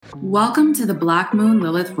Welcome to the Black Moon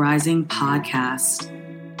Lilith Rising podcast.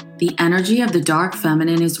 The energy of the dark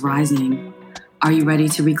feminine is rising. Are you ready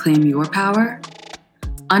to reclaim your power?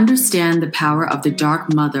 Understand the power of the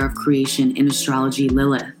dark mother of creation in astrology,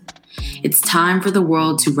 Lilith. It's time for the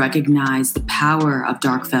world to recognize the power of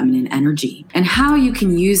dark feminine energy and how you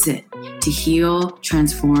can use it to heal,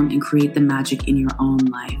 transform, and create the magic in your own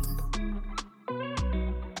life.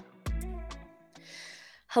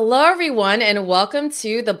 Hello, everyone, and welcome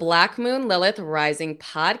to the Black Moon Lilith Rising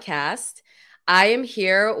podcast. I am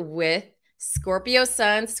here with Scorpio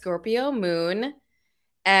Sun, Scorpio Moon,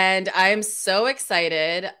 and I am so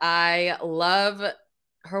excited. I love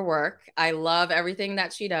her work. I love everything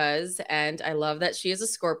that she does, and I love that she is a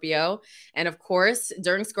Scorpio. And of course,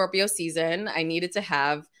 during Scorpio season, I needed to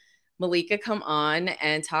have Malika come on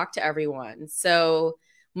and talk to everyone. So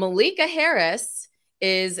Malika Harris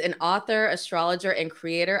is an author, astrologer, and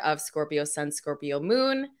creator of Scorpio Sun, Scorpio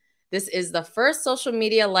Moon. This is the first social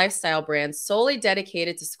media lifestyle brand solely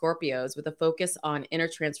dedicated to Scorpios with a focus on inner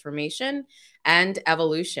transformation and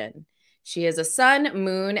evolution. She is a sun,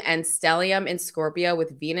 moon, and stellium in Scorpio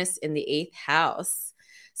with Venus in the 8th house.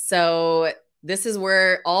 So this is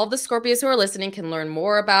where all the Scorpios who are listening can learn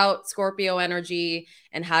more about Scorpio energy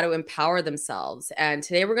and how to empower themselves. And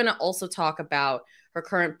today we're going to also talk about her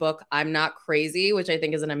current book, I'm Not Crazy, which I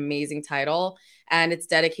think is an amazing title. And it's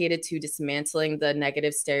dedicated to dismantling the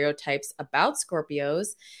negative stereotypes about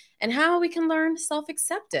Scorpios and how we can learn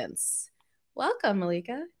self-acceptance. Welcome,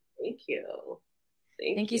 Malika. Thank you.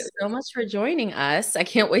 Thank you so much for joining us. I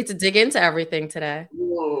can't wait to dig into everything today.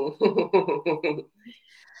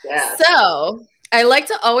 Yeah. So I like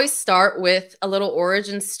to always start with a little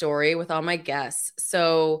origin story with all my guests.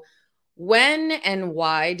 So when and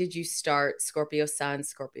why did you start Scorpio Sun,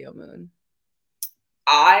 Scorpio Moon?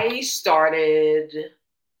 I started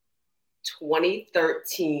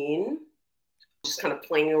 2013, just kind of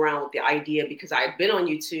playing around with the idea because I had been on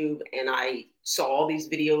YouTube and I saw all these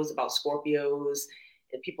videos about Scorpios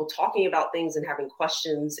and people talking about things and having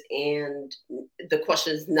questions and the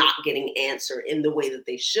questions not getting answered in the way that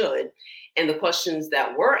they should. And the questions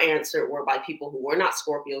that were answered were by people who were not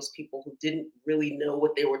Scorpios, people who didn't really know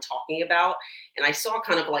what they were talking about. And I saw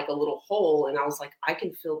kind of like a little hole and I was like, I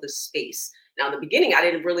can fill this space. Now, in the beginning, I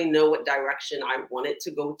didn't really know what direction I wanted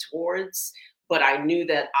to go towards, but I knew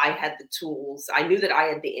that I had the tools. I knew that I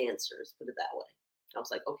had the answers, put it that way. I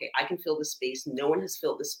was like, okay, I can fill this space. No one has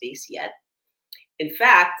filled this space yet. In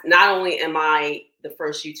fact, not only am I the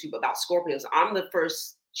first YouTube about Scorpios, I'm the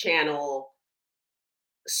first channel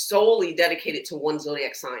solely dedicated to one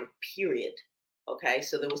zodiac sign, period. Okay,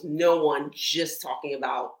 so there was no one just talking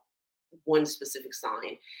about one specific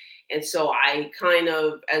sign. And so I kind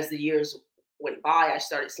of, as the years went by, I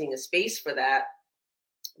started seeing a space for that.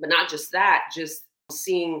 But not just that, just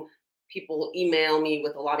seeing people email me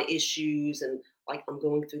with a lot of issues and like, I'm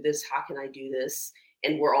going through this, how can I do this?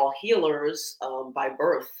 And we're all healers by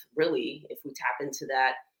birth, really, if we tap into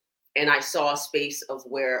that. And I saw a space of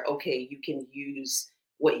where, okay, you can use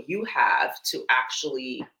what you have to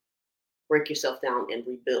actually break yourself down and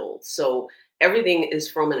rebuild. So everything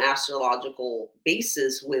is from an astrological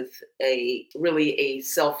basis with a really a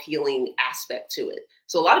self-healing aspect to it.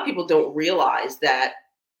 So a lot of people don't realize that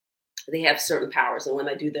they have certain powers. And when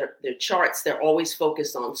they do their charts, they're always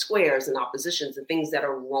focused on squares and oppositions and things that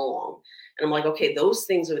are wrong. And I'm like, okay, those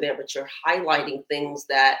things are there, but you're highlighting things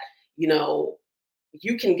that, you know,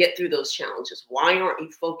 you can get through those challenges. Why aren't you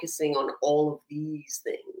focusing on all of these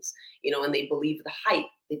things? You know, and they believe the hype,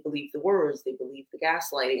 they believe the words, they believe the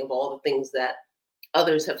gaslighting of all the things that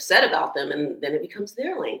others have said about them. And then it becomes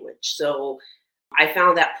their language. So I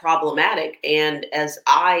found that problematic. And as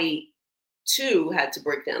I too had to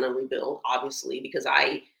break down and rebuild, obviously, because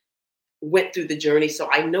I went through the journey. So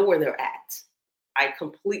I know where they're at. I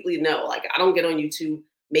completely know. Like, I don't get on YouTube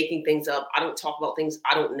making things up. I don't talk about things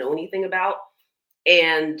I don't know anything about.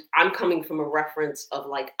 And I'm coming from a reference of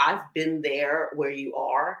like, I've been there where you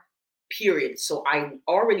are, period. So I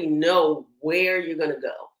already know where you're going to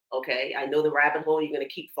go. Okay. I know the rabbit hole you're going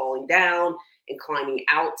to keep falling down and climbing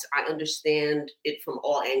out. I understand it from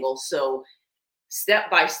all angles. So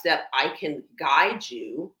step by step, I can guide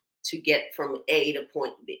you to get from A to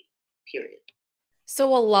point B, period.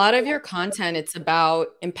 So a lot of your content, it's about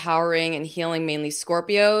empowering and healing mainly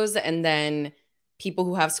Scorpios and then people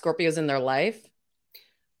who have Scorpios in their life.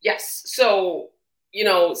 Yes. So, you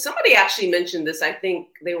know, somebody actually mentioned this. I think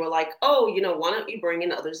they were like, oh, you know, why don't you bring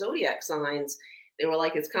in other zodiac signs? They were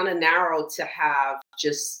like, it's kind of narrow to have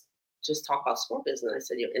just talk about Scorpios. And I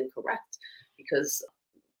said, you're incorrect, because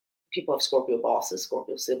people have Scorpio bosses,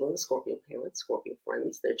 Scorpio siblings, Scorpio parents, Scorpio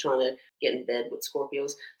friends. They're trying to get in bed with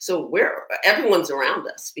Scorpios. So everyone's around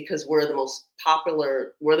us because we're the most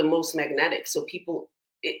popular, we're the most magnetic. So people,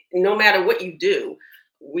 no matter what you do,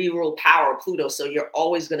 we rule power Pluto. So you're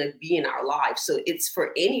always going to be in our lives. So it's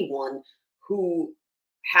for anyone who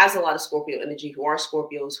has a lot of Scorpio energy, who are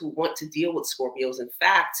Scorpios, who want to deal with Scorpios. In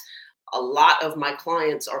fact, a lot of my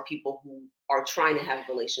clients are people who are trying to have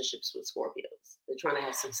relationships with Scorpios. They're trying to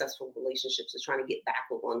have successful relationships. They're trying to get back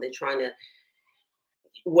with one. They're trying to,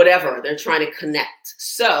 whatever, they're trying to connect.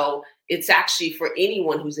 So it's actually for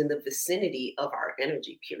anyone who's in the vicinity of our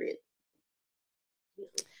energy period.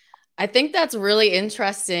 I think that's really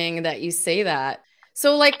interesting that you say that.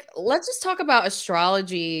 So like, let's just talk about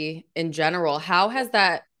astrology in general. How has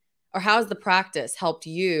that, or how has the practice helped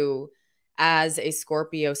you as a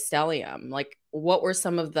Scorpio stellium? Like, what were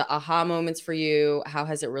some of the aha moments for you? How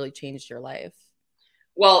has it really changed your life?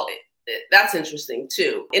 Well, that's interesting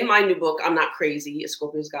too. In my new book, I'm Not Crazy, A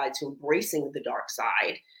Scorpio's Guide to Embracing the Dark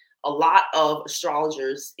Side, a lot of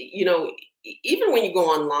astrologers, even when you go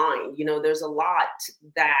online, there's a lot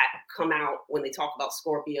that come out when they talk about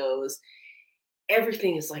Scorpios.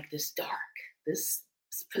 Everything is like this dark, this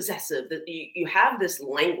possessive, that you have this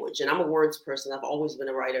language, and I'm a words person. I've always been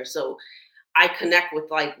a writer. So I connect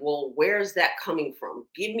with like, well, where's that coming from?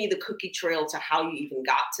 Give me the cookie trail to how you even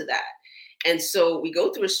got to that. And so we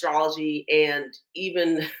go through astrology, and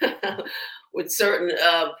even with certain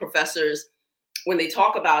professors, when they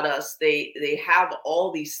talk about us, they have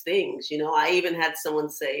all these things. I even had someone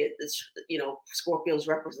say, Scorpios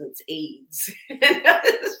represents AIDS.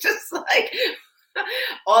 It's just like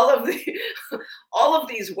all of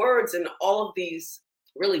these words and all of these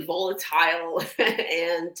really volatile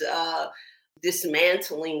and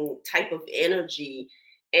dismantling type of energy.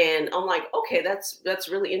 And I'm like, okay, that's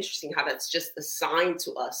really interesting how that's just assigned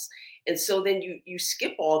to us. And so then you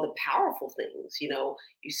skip all the powerful things, you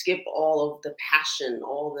skip all of the passion,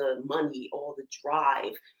 all the money, all the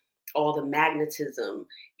drive, all the magnetism,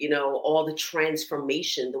 all the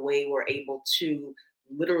transformation, the way we're able to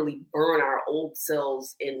literally burn our old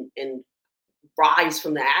selves and rise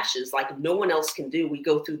from the ashes like no one else can do. We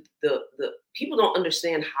go through the people don't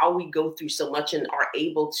understand how we go through so much and are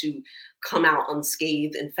able to come out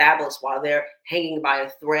unscathed and fabulous while they're hanging by a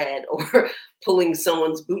thread or pulling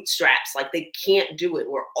someone's bootstraps. Like they can't do it.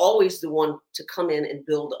 We're always the one to come in and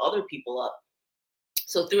build other people up.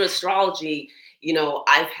 So through astrology,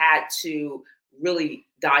 I've had to really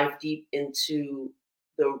dive deep into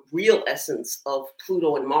the real essence of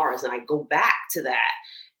Pluto and Mars. And I go back to that.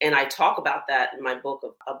 And I talk about that in my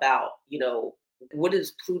book about, what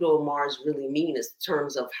does Pluto and Mars really mean in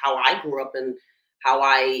terms of how I grew up and how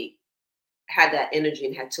I had that energy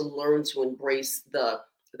and had to learn to embrace the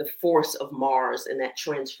force of Mars and that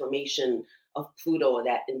transformation of Pluto,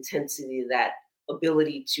 that intensity, that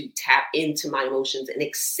ability to tap into my emotions and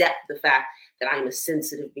accept the fact that I'm a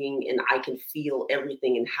sensitive being and I can feel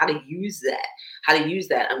everything and how to use that.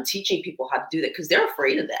 I'm teaching people how to do that because they're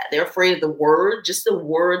afraid of that. They're afraid of the word, just the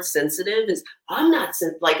word sensitive is, I'm not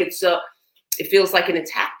like it feels like an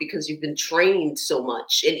attack because you've been trained so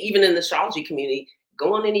much. And even in the astrology community,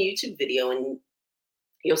 go on any YouTube video and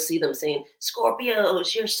you'll see them saying,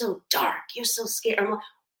 Scorpios, you're so dark, you're so scared. I'm like,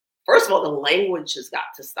 first of all, the language has got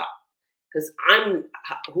to stop because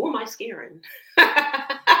who am I scaring?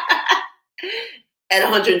 At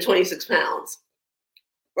 126 pounds.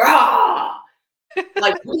 Rah!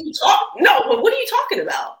 Like, what are you talking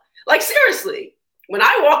about? Like, seriously, when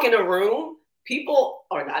I walk in a room, people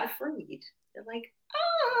are not afraid. They're like,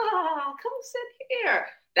 come sit here.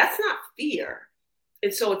 That's not fear.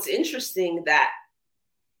 And so it's interesting that,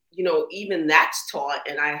 even that's taught.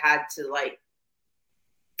 And I had to like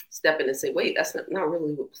step in and say, wait, that's not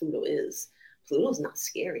really what Pluto is. Pluto's not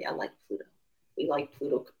scary. I like Pluto. We like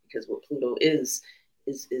Pluto because what Pluto is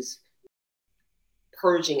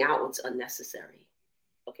purging out what's unnecessary.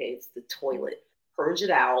 Okay, it's the toilet. Purge it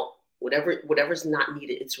out. Whatever's not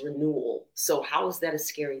needed, it's renewal. So how is that a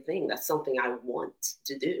scary thing? That's something I want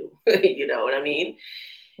to do. You know what I mean?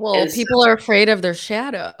 Well, people are afraid of their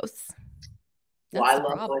shadows. Well, I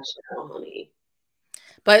love my shadow, honey.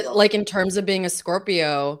 But like in terms of being a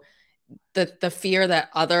Scorpio, the fear that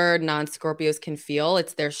other non-Scorpios can feel,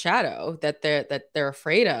 it's their shadow that they're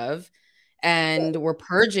afraid of. And we're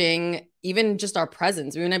purging even just our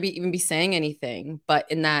presence. We may not even be saying anything, but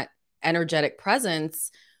in that energetic presence,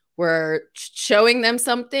 we're showing them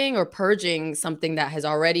something or purging something that has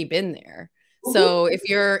already been there. Mm-hmm. So if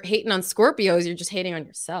you're hating on Scorpios, you're just hating on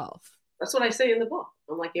yourself. That's what I say in the book.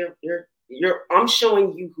 I'm like, you're I'm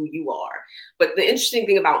showing you who you are. But the interesting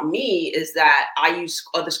thing about me is that I use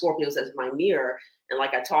other Scorpios as my mirror. And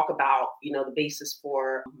like I talk about, the basis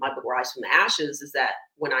for my book Rise from the Ashes is that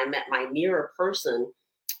when I met my mirror person,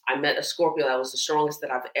 I met a Scorpio that was the strongest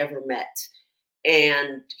that I've ever met.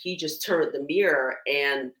 And he just turned the mirror.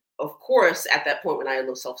 And of course, at that point when I had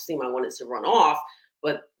low self-esteem, I wanted to run off,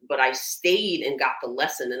 but I stayed and got the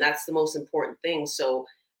lesson. And that's the most important thing. So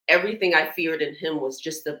everything I feared in him was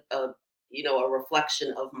just a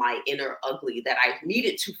reflection of my inner ugly that I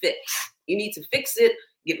needed to fix. You need to fix it,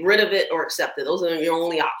 get rid of it, or accept it. Those are your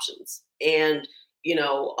only options. And,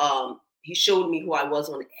 he showed me who I was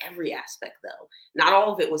on every aspect, though. Not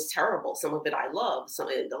all of it was terrible. Some of it I loved. A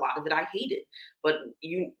lot of it I hated. But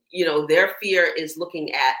their fear is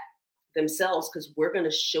looking at themselves because we're going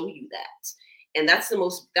to show you that. And I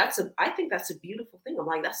think that's a beautiful thing. I'm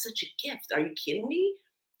like, that's such a gift. Are you kidding me?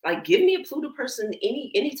 Like, give me a Pluto person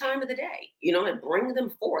any time of the day, and bring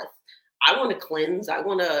them forth. I want to cleanse. I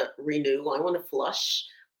want to renew. I want to flush.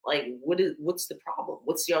 Like, what's the problem?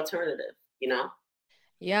 What's the alternative?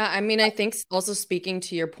 Yeah, I mean, I think also speaking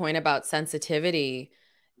to your point about sensitivity,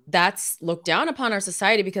 that's looked down upon our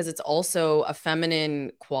society because it's also a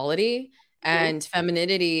feminine quality, and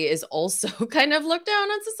femininity is also kind of looked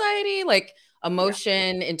down on society, like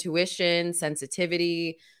emotion, intuition,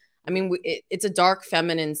 sensitivity. I mean, it's a dark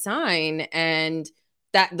feminine sign, and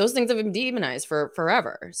that those things have been demonized for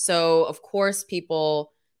forever. So of course,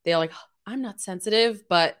 they're like, I'm not sensitive,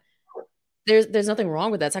 but there's nothing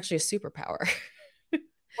wrong with that. It's actually a superpower.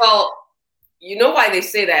 Well, you know why they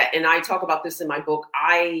say that, and I talk about this in my book.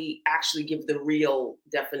 I actually give the real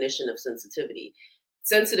definition of sensitivity.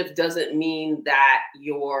 Sensitive doesn't mean that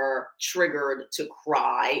you're triggered to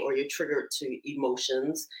cry or you're triggered to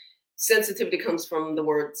emotions. Sensitivity comes from the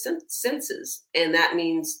word senses, and that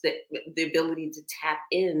means that the ability to tap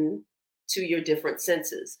in to your different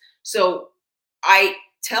senses. So I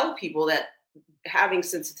tell people that having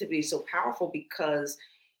sensitivity is so powerful because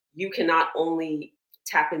you can not only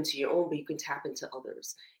tap into your own, but you can tap into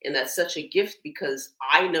others. And that's such a gift because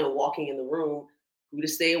I know walking in the room who to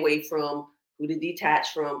stay away from, who to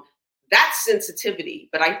detach from. That's sensitivity.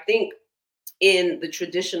 But I think in the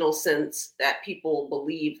traditional sense that people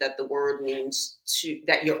believe that the word means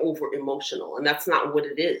that you're over emotional, and that's not what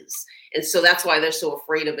it is. And so that's why they're so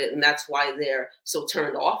afraid of it. And that's why they're so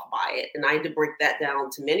turned off by it. And I had to break that down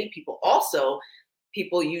to many people. Also,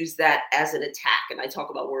 people use that as an attack. And I talk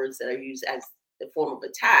about words that are used as a form of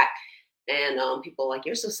attack. And people are like,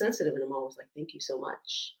 you're so sensitive. And I'm always like, thank you so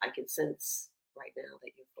much. I can sense right now that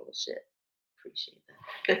you're full of shit. Appreciate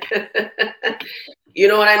that. You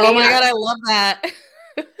know what I mean? Oh my God, I love that.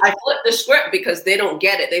 I flip the script because they don't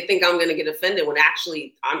get it. They think I'm going to get offended when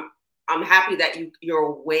actually I'm happy that you're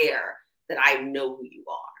aware that I know who you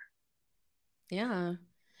are. Yeah.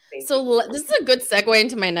 So this is a good segue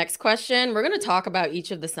into my next question. We're going to talk about each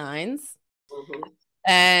of the signs. Mm-hmm.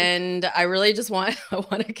 And I really just want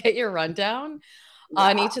to get your rundown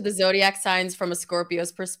on each of the zodiac signs from a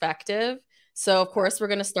Scorpio's perspective. So, of course, we're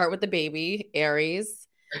going to start with the baby, Aries.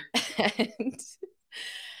 And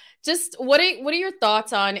just what are your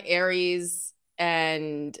thoughts on Aries?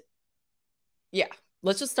 And yeah,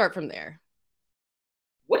 let's just start from there.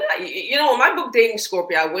 In my book, Dating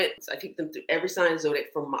Scorpio, I take them through every sign of zodiac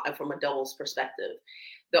from a devil's perspective.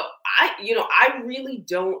 Though I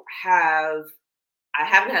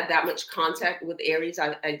haven't had that much contact with Aries.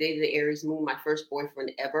 I dated the Aries moon, my first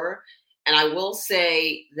boyfriend ever. And I will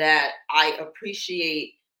say that I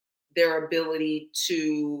appreciate their ability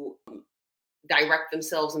to direct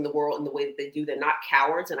themselves in the world in the way that they do. They're not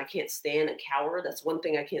cowards, and I can't stand a coward. That's one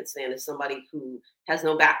thing I can't stand is somebody who has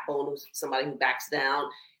no backbone, somebody who backs down.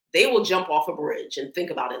 They will jump off a bridge and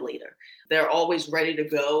think about it later. They're always ready to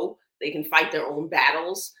go. They can fight their own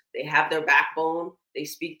battles. They have their backbone. They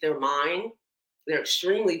speak their mind. They're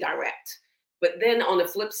extremely direct. But then on the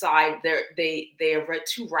flip side, they are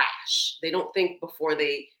too rash. They don't think before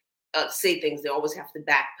they say things. They always have to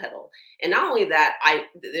backpedal. And not only that,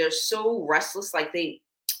 they're so restless. Like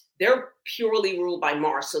they're purely ruled by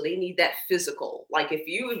Mars, so they need that physical. Like if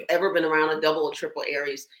you've ever been around a double or triple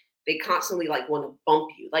Aries, they constantly like want to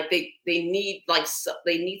bump you. Like they need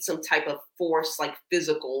some type of force, like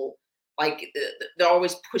physical. Like they're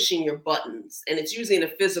always pushing your buttons, and it's usually in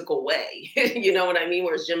a physical way. You know what I mean?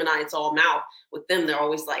 Whereas Gemini, it's all mouth. With them, they're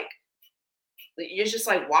always like, you're just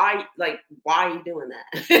like, why are you doing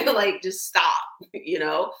that? Like, just stop,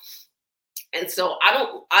 And so I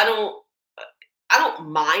don't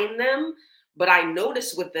mind them, but I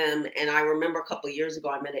notice with them, and I remember a couple of years ago,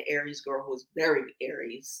 I met an Aries girl who was very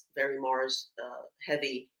Aries, very Mars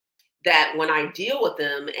heavy, that when I deal with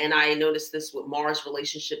them, and I noticed this with Mars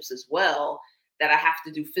relationships as well, that I have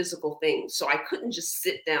to do physical things. So I couldn't just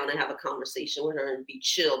sit down and have a conversation with her and be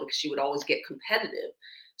chill because she would always get competitive.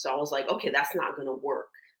 So I was like, okay, that's not going to work.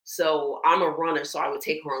 So I'm a runner, so I would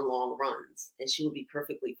take her on long runs and she would be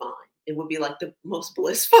perfectly fine. It would be like the most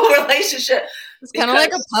blissful relationship. It's kind of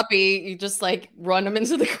like a puppy. You just like run them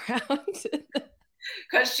into the ground.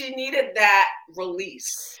 Because she needed that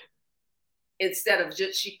release instead of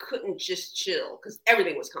just, she couldn't just chill because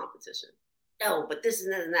everything was competition. No, but this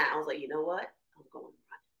and that and that. I was like, you know what? I'm going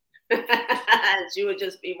to run. She would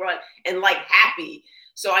just be run and like happy.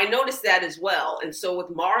 So I noticed that as well. And so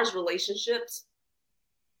with Mars relationships,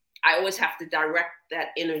 I always have to direct that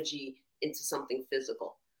energy into something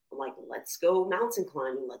physical. I'm like, let's go mountain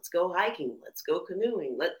climbing, let's go hiking, let's go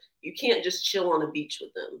canoeing. You can't just chill on a beach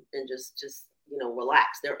with them and just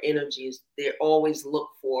relax. Their energies, they always look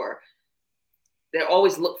for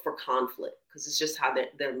conflict because it's just how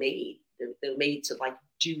they're made. They're made to like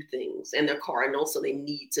do things, and they're cardinal, so they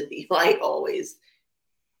need to be like always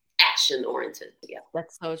action oriented. Yeah,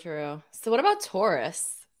 that's so true. So what about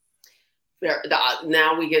Taurus?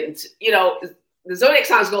 Now we get into, the zodiac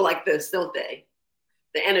signs go like this, don't they?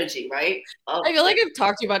 The energy, right? I feel like I've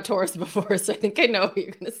talked to you about Taurus before, so I think I know what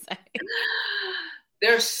you're going to say.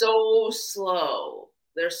 They're so slow.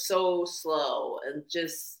 They're so slow and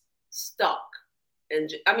just stuck.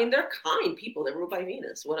 And I mean, they're kind people. They're ruled by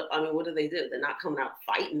Venus. What do they do? They're not coming out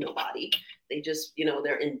fighting nobody. They just,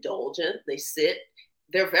 they're indulgent. They sit.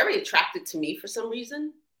 They're very attracted to me for some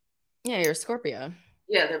reason. Yeah, you're a Scorpio.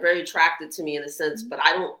 Yeah, they're very attracted to me in a sense, but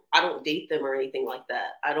I don't date them or anything like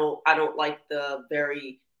that. I don't like the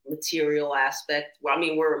very material aspect. Well, I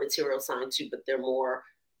mean, we're a material sign too, but they're more,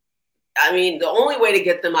 the only way to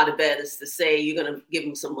get them out of bed is to say you're going to give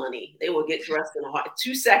them some money. They will get dressed in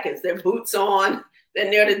 2 seconds, their boots on, they're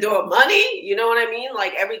near the door, money. You know what I mean?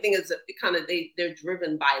 Like everything is kind of, they're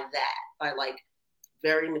driven by that, by like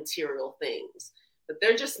very material things, but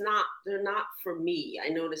they're not for me. I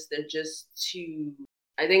noticed they're just too,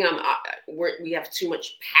 I think we have too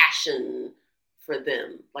much passion for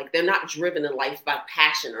them. Like they're not driven in life by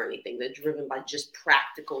passion or anything. They're driven by just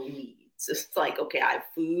practical needs. It's like, okay, I have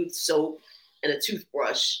food, soap, and a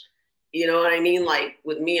toothbrush. You know what I mean? Like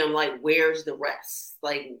with me, I'm like, where's the rest?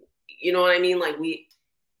 Like, you know what I mean? Like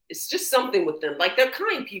it's just something with them. Like they're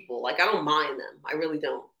kind people. Like I don't mind them. I really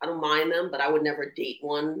don't. I don't mind them, but I would never date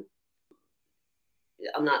one.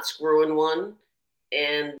 I'm not screwing one.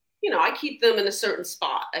 And I keep them in a certain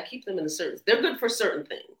spot. They're good for certain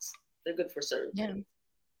things. Things.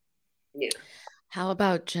 Yeah. How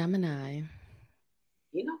about Gemini?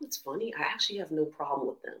 What's funny? I actually have no problem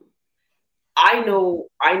with them. I know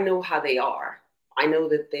how they are. I know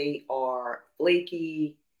that they are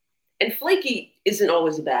flaky, and flaky isn't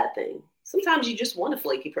always a bad thing. Sometimes you just want a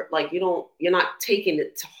flaky you're not taking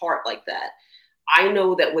it to heart like that. I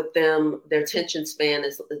know that with them, their attention span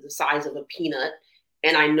is the size of a peanut.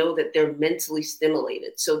 And I know that they're mentally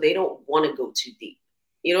stimulated, so they don't want to go too deep.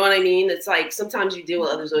 You know what I mean? It's like sometimes you deal with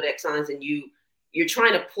other zodiac signs and you're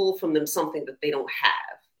trying to pull from them something that they don't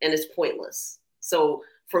have, and it's pointless. So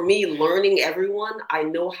for me, learning everyone, I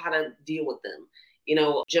know how to deal with them.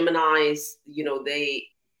 Geminis, they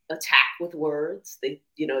attack with words. They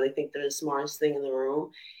think they're the smartest thing in the room.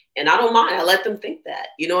 And I don't mind. I let them think that.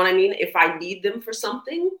 You know what I mean? If I need them for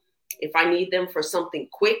something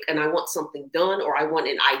quick and I want something done, or I want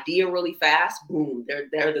an idea really fast, boom,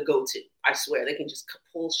 they're the go-to. I swear, they can just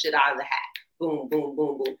pull shit out of the hat. Boom, boom,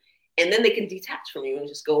 boom, boom. And then they can detach from you and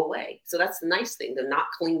just go away. So that's the nice thing. They're not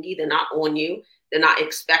clingy. They're not on you. They're not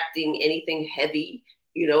expecting anything heavy.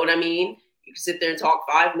 You know what I mean? You can sit there and talk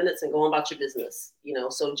 5 minutes and go on about your business.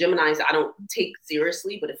 So Geminis, I don't take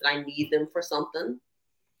seriously, but if I need them for something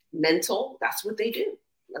mental, that's what they do.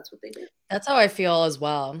 That's how I feel as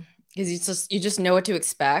well. Because you just know what to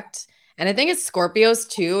expect. And I think it's Scorpios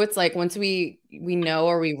too. It's like once we know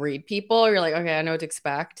or we read people, you're like, okay, I know what to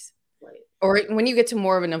expect. Right. Or when you get to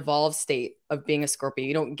more of an evolved state of being a Scorpio,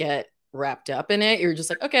 you don't get wrapped up in it. You're just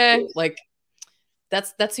like, okay, like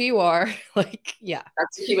that's who you are. Like, yeah.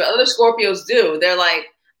 That's what other Scorpios do. They're like,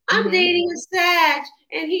 I'm dating a Sag.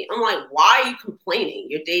 And I'm like, why are you complaining?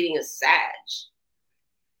 You're dating a Sag.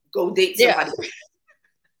 Go date somebody. Yeah.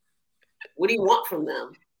 What do you want from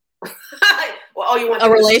them? Well, you want a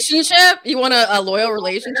relationship? You want a loyal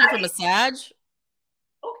relationship from a Sag?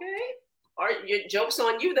 Okay. Your joke's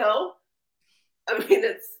on you, though. I mean,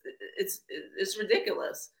 it's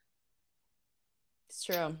ridiculous. It's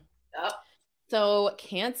true. Yep. So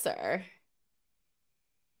Cancer.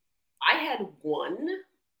 I had one,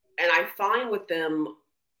 and I find with them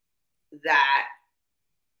that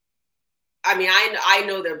I mean, I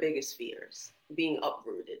know their biggest fears, being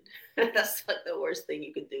uprooted. That's like the worst thing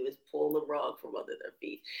you could do is pull the rug from under their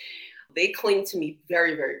feet. They cling to me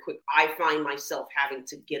very, very quick. I find myself having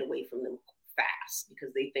to get away from them fast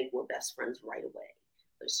because they think we're best friends right away.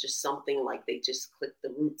 There's just something like they just click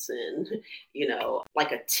the roots in,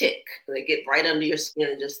 like a tick. They get right under your skin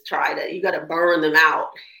and just you got to burn them out.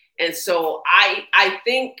 And so I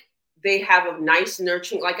think they have a nice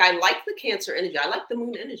nurturing, like I like the Cancer energy. I like the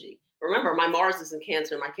moon energy. Remember, my Mars is in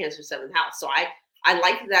Cancer, my Cancer 7th house. So I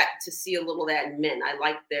like that, to see a little of that in men. I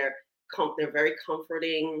like they're very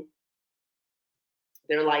comforting.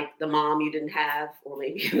 They're like the mom you didn't have, or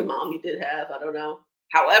maybe the mom you did have. I don't know.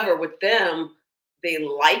 However, with them, they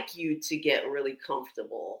like you to get really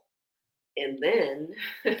comfortable. And then,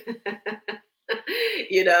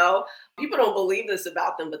 people don't believe this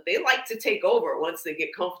about them, but they like to take over once they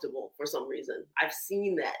get comfortable for some reason. I've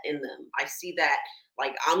seen that in them. I see that,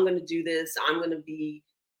 like, I'm going to do this. I'm going to be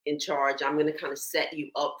in charge. I'm going to kind of set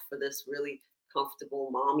you up for this really comfortable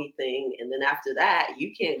mommy thing. And then after that,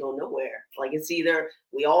 you can't go nowhere. Like, it's either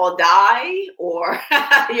we all die or,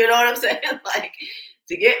 you know what I'm saying? Like,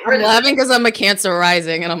 to get rid of it. I'm laughing because I'm a Cancer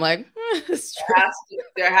rising and I'm like, it's true.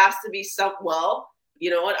 There has to be some, well, you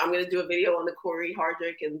know what? I'm going to do a video on the Corey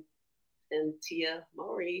Hardrick and Tia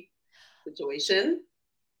Mowry situation.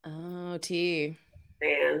 Oh, T.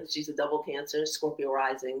 And she's a double Cancer, Scorpio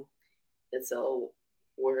rising. And so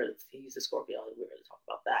he's a Scorpio, and we're going to talk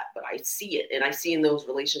about that. But I see it, and I see in those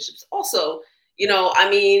relationships also, I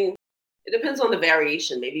mean, it depends on the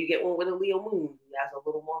variation. Maybe you get one with a Leo moon who has a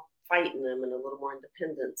little more fight in them and a little more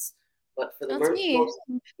independence. But for the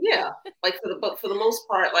for the most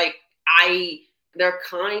part, like they're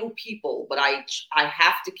kind people, but I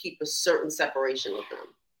have to keep a certain separation with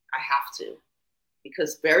them. I have to,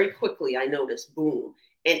 because very quickly I notice, boom.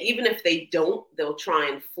 And even if they don't, they'll try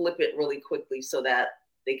and flip it really quickly so that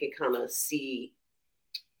they can kind of see,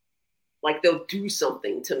 like they'll do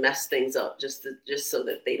something to mess things up just so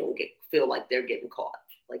that they don't feel like they're getting caught.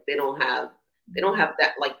 Like they don't have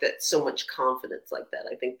that, like that, so much confidence like that.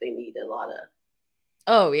 I think they need a lot of.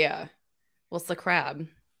 Oh yeah. Well, it's the crab.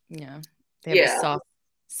 Yeah. They have a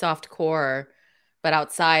soft core, but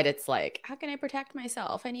outside it's like, how can I protect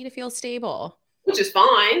myself? I need to feel stable. Which is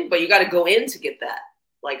fine, but you got to go in to get that.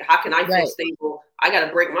 Like, how can I feel stable? I got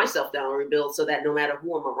to break myself down and rebuild so that no matter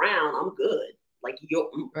who I'm around, I'm good. Like who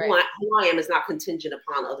I am is not contingent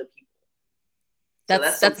upon other people.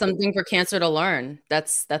 That's something for Cancer to learn.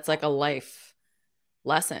 That's like a life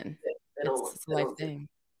lesson. It's a life thing.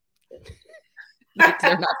 They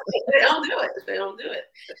don't do it.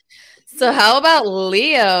 So how about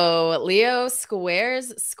Leo? Leo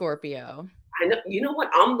squares Scorpio. I know. You know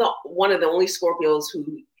what? I'm one of the only Scorpios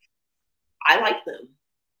who I like them.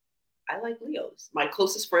 I like Leos. My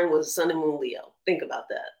closest friend was Sun and Moon Leo. Think about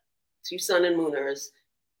that. 2 Sun and Mooners.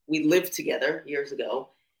 We lived together years ago.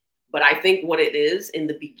 But I think what it is, in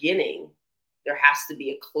the beginning, there has to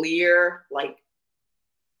be a clear, like,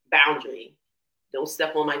 boundary. Don't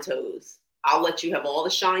step on my toes. I'll let you have all the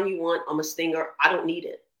shine you want. I'm a stinger. I don't need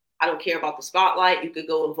it. I don't care about the spotlight. You could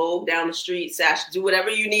go and Vogue down the street, sash, do whatever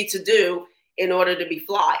you need to do in order to be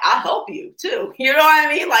fly. I'll help you too. You know what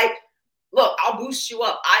I mean? Like, look, I'll boost you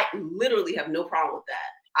up. I literally have no problem with that.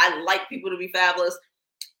 I like people to be fabulous.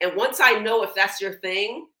 And once I know if that's your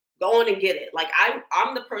thing, go on and get it. Like,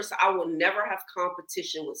 I'm the person, I will never have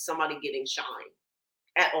competition with somebody getting shine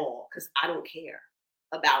at all, because I don't care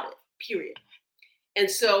about it, period. And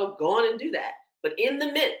so go on and do that. But in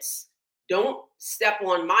the midst, don't step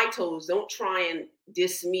on my toes. Don't try and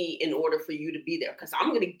diss me in order for you to be there, because I'm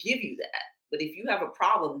going to give you that. But if you have a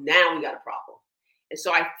problem, now we got a problem. And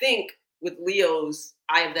so I think with Leos,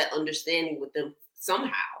 I have that understanding with them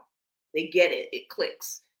somehow. They get it. It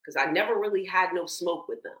clicks. Because I never really had no smoke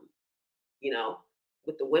with them.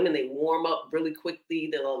 With the women, they warm up really quickly.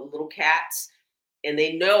 They're little cats. And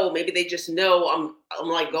they know, maybe they just know I'm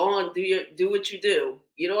like, go on, do what you do.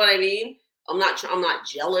 You know what I mean? I'm not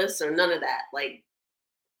jealous or none of that. Like,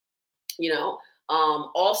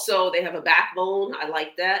 also they have a backbone. I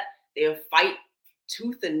like that. They'll fight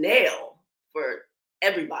tooth and nail for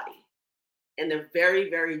everybody. And they're very,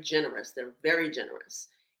 very generous. They're very generous.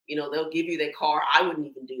 They'll give you their car. I wouldn't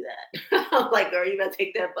even do that. I'm like, girl, you gotta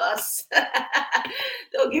take that bus.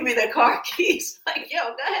 They'll give me their car keys. Like, yo,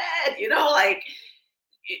 go ahead. Like,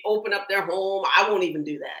 open up their home. I won't even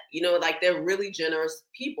do that. Like, they're really generous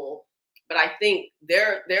people. But I think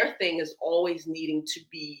their thing is always needing to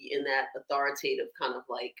be in that authoritative kind of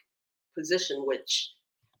like position, which,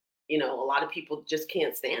 a lot of people just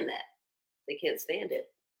can't stand that. They can't stand it.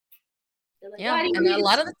 Like, yeah, and a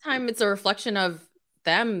lot of the time it's a reflection of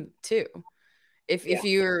them too. If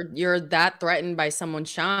you're that threatened by someone's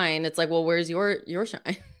shine, it's like, well, where's your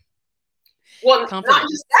shine? Well, not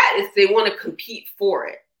just that, it's they want to compete for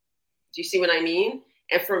it. Do you see what I mean?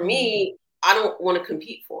 And for me, I don't want to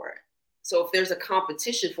compete for it. So if there's a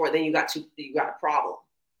competition for it, then you got a problem,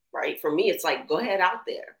 right? For me, it's like, go ahead out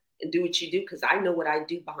there and do what you do, because I know what I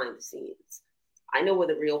do behind the scenes. I know where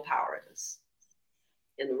the real power is.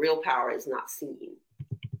 And the real power is not seen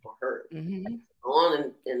or heard. Mm-hmm. Go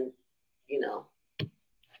on and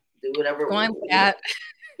do whatever. Go on, Kat.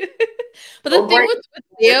 But the thing with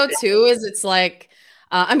Leo too is it's like,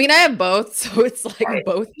 I mean, I have both, so it's like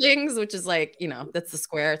both things, which is like, that's the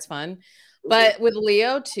square. It's fun. But with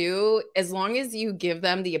Leo too, as long as you give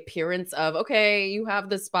them the appearance of, okay, you have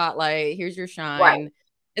the spotlight, here's your shine. Right.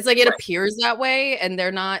 It's like it appears that way, and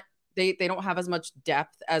they're not. They don't have as much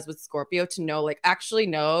depth as with Scorpio to know, like, actually,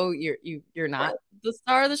 no, you're not the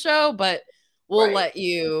star of the show, but we'll let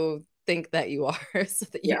you think that you are, so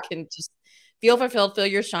that you can just feel fulfilled, feel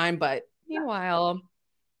your shine. But meanwhile,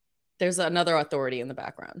 there's another authority in the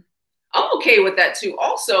background. I'm okay with that too.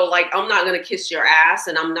 Also, like, I'm not going to kiss your ass,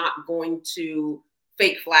 and I'm not going to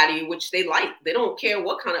fake flatter you, which they like. They don't care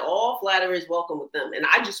what kind of, all flattery is welcome with them. And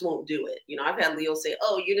I just won't do it. I've had Leo say,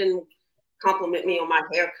 oh, you didn't compliment me on my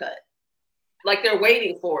haircut. Like, they're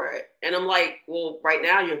waiting for it. And I'm like, well, right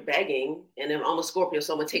now you're begging, and then I'm a Scorpio,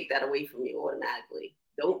 so I'm going to take that away from you automatically.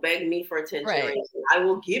 Don't beg me for attention or anything. I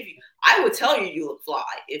will tell you you look fly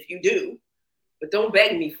if you do, but don't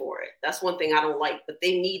beg me for it. That's one thing I don't like, but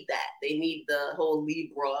they need that. They need the whole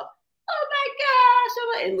Libra, oh my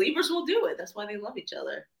gosh, and Libras will do it. That's why they love each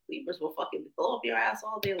other. Libras will fucking blow up your ass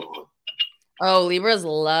all day long. Oh, Libras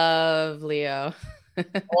love Leo.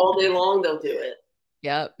 All day long they'll do it.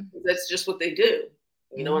 Yep. That's just what they do.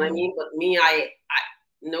 You know what I mean? But me,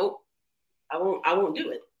 nope. I won't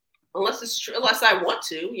do it. Unless it's true, unless I want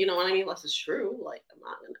to, you know what I mean? Unless it's true. Like, I'm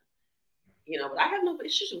not gonna, but I have no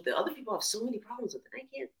issues with it. Other people have so many problems with it. I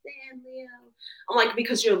can't stand Leo. I'm like,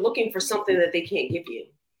 because you're looking for something that they can't give you.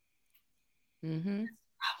 Mm-hmm.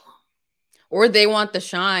 Or they want the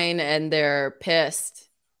shine and they're pissed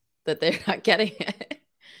that they're not getting it.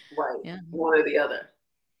 Right. Yeah. One or the other.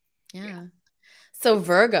 Yeah. So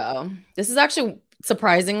Virgo, this is actually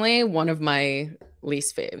surprisingly one of my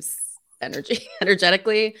least faves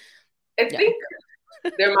energetically. I think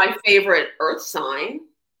they're my favorite earth sign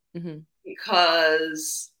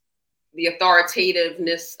because the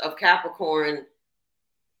authoritativeness of Capricorn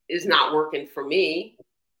is not working for me.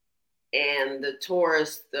 And the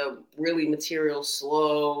Taurus, the really material,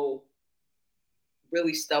 slow,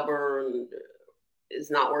 really stubborn,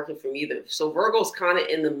 is not working for me either. So Virgo's kind of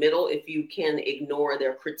in the middle if you can ignore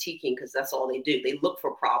their critiquing, because that's all they do. They look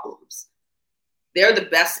for problems. They're the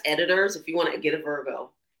best editors if you want to get a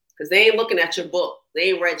Virgo, because they ain't looking at your book.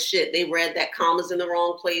 They ain't read shit. They read that comma's in the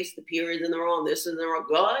wrong place, the period's in the wrong, this is in the wrong.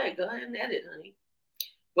 Go ahead and edit, honey.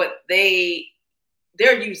 But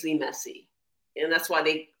they're usually messy. And that's why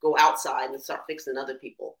they go outside and start fixing other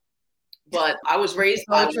people. But I was raised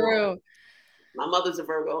by true. My mother's a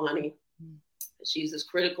Virgo, honey. She's as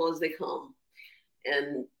critical as they come.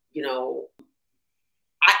 And,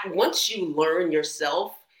 once you learn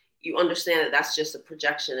yourself, you understand that that's just a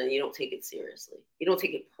projection and you don't take it seriously. You don't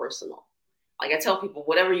take it personal. Like I tell people,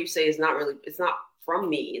 whatever you say it's not from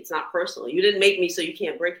me. It's not personal. You didn't make me, so you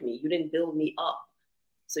can't break me. You didn't build me up.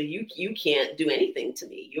 So you can't do anything to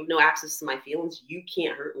me. You have no access to my feelings. You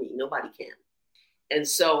can't hurt me. Nobody can. And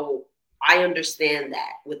so I understand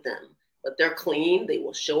that with them. But they're clean. They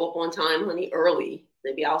will show up on time, honey, early.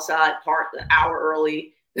 They be outside, parked an hour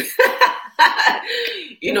early.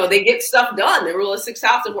 They get stuff done. They rule a 6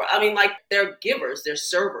 house of work. I mean, like, they're givers. They're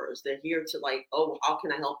servers. They're here to like, oh, how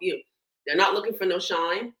can I help you? They're not looking for no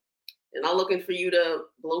shine. They're not looking for you to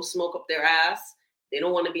blow smoke up their ass. They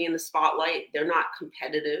don't want to be in the spotlight. They're not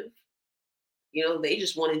competitive. They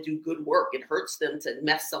just want to do good work. It hurts them to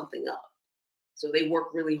mess something up. So they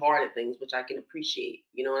work really hard at things, which I can appreciate.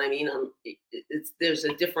 You know what I mean? There's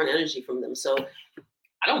a different energy from them. So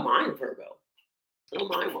I don't mind Virgo. I don't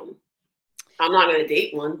mind one. I'm not going to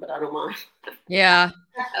date one, but I don't mind. Yeah.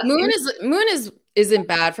 Moon isn't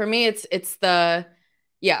bad for me. It's the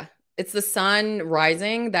sun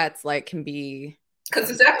rising that's like can be. Because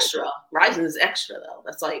it's extra. Rising is extra though.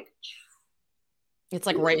 That's like. It's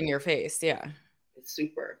like right in your face. Yeah. It's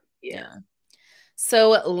super. Yeah.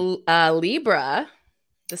 So Libra,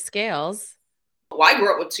 the scales. Well, I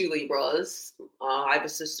grew up with 2 Libras. I have a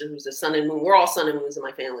sister who's a sun and moon. We're all sun and moons in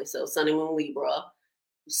my family. So sun and moon Libra,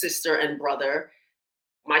 sister and brother.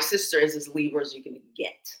 My sister is as Libra as you can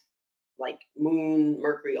get. Like moon,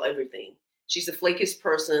 Mercury, everything. She's the flakiest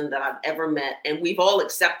person that I've ever met. And we've all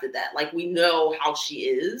accepted that. Like, we know how she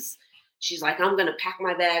is. She's like, I'm going to pack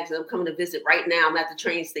my bags and I'm coming to visit right now. I'm at the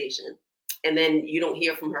train station. And then you don't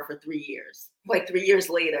hear from her for 3 years. Like 3 years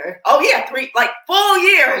later. Oh yeah, 3 like full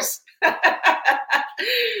years.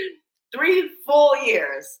 3 full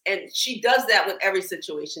years. And she does that with every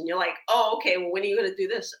situation. You're like, oh, okay, well, when are you going to do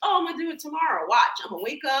this? Oh, I'm going to do it tomorrow. Watch. I'm going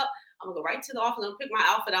to wake up. I'm going to go right to the office. I'm going to pick my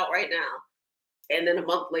outfit out right now. And then a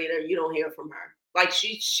month later, you don't hear from her. Like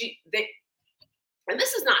and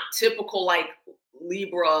this is not typical, like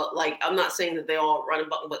Libra. Like, I'm not saying that they all run a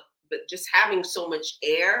button, but just having so much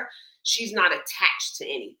air, she's not attached to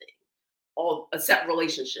anything, all except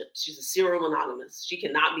relationships. She's a serial monogamous. She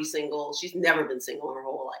cannot be single. She's never been single in her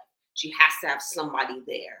whole life. She has to have somebody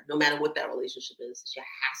there, no matter what that relationship is. She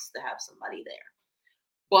has to have somebody there.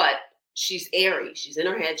 But she's airy. She's in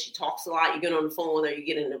her head. She talks a lot. You get on the phone with her, you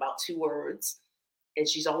get in about 2 words. And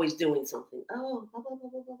she's always doing something. Oh, blah, blah, blah,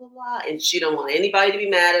 blah, blah, blah, blah. And she don't want anybody to be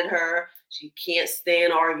mad at her. She can't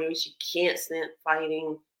stand arguing. She can't stand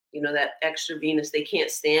fighting. You know, that extra Venus, they can't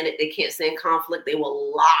stand it. They can't stand conflict. They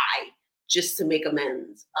will lie just to make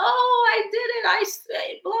amends. Oh, I did it. I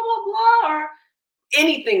say blah, blah, blah. Or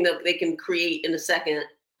anything that they can create in a second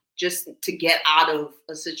just to get out of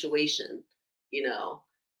a situation, you know.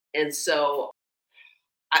 And so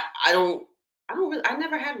I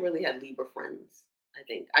never really had Libra friends. I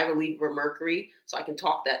think I have a Libra Mercury, so I can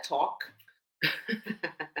talk that talk.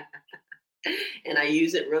 And I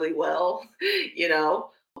use it really well, you know.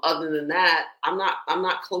 Other than that, I'm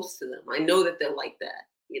not close to them. I know that they're like that,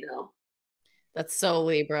 you know. That's so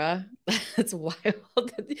Libra. That's wild.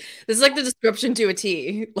 This is like the description to a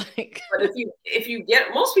T. Like, but if you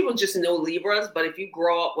get, most people just know Libras, but if you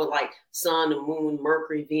grow up with like Sun, Moon,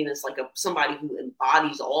 Mercury, Venus, like somebody who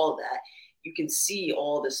embodies all of that, you can see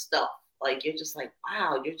all this stuff. Like, you're just like,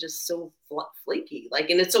 wow, you're just so flaky.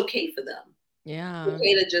 Like, and it's okay for them. Yeah. It's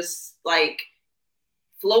okay to just like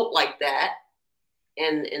float like that.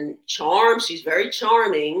 And charm, she's very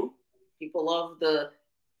charming. People love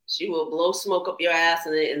she will blow smoke up your ass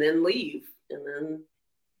and then leave. And then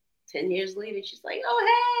 10 years later, she's like,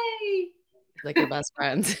 oh, hey. Like your best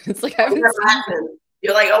friend. It's like,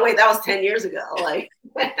 you're like, oh, wait, that was 10 years ago. Like,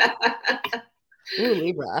 ooh,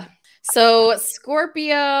 Libra. So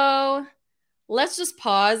Scorpio, let's just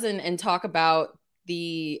pause and talk about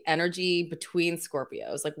the energy between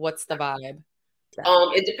Scorpios. Like, what's the vibe?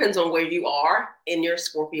 It depends on where you are in your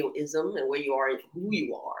Scorpioism and where you are and who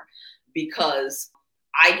you are, because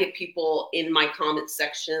I get people in my comment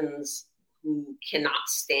sections who cannot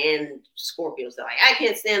stand Scorpios. They're like, I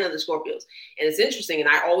can't stand other Scorpios. And it's interesting. And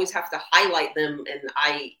I always have to highlight them. And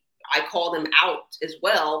I call them out as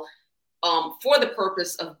well. For the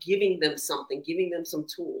purpose of giving them something, giving them some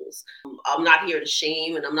tools. I'm not here to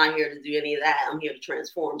shame and I'm not here to do any of that. I'm here to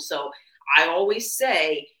transform. So I always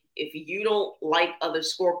say, if you don't like other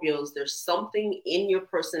Scorpios, there's something in your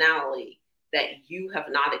personality that you have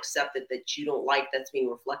not accepted, that you don't like, that's being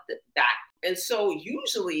reflected back. And so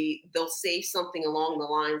usually they'll say something along the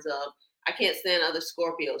lines of, I can't stand other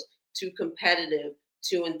Scorpios, too competitive,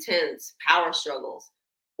 too intense, power struggles.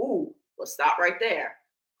 Ooh, let's stop right there.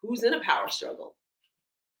 Who's in a power struggle?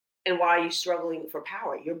 And why are you struggling for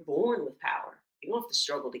power? You're born with power. You don't have to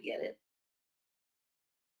struggle to get it.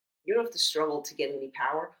 You don't have to struggle to get any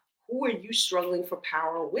power. Who are you struggling for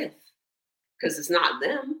power with? Because it's not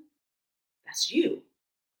them. That's you.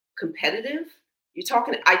 Competitive. You're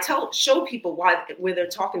talking. Show people where they're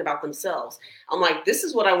talking about themselves. I'm like, this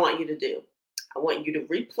is what I want you to do. I want you to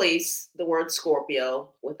replace the word Scorpio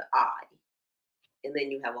with I, and then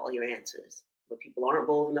you have all your answers. But people aren't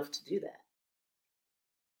bold enough to do that.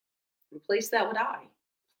 Replace that with I.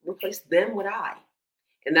 Replace them with I.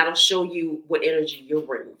 And that'll show you what energy you're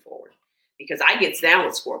bringing forward. Because I get down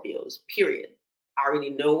with Scorpios, period. I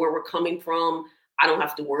already know where we're coming from. I don't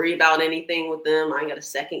have to worry about anything with them. I ain't got a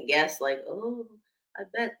second guess like, oh, I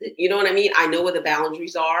bet that, you know what I mean? I know where the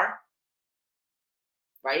boundaries are.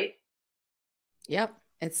 Right? Yep.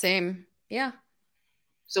 It's same. Yeah.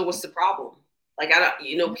 So what's the problem? Like,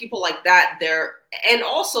 people like that, and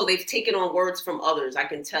also they've taken on words from others. I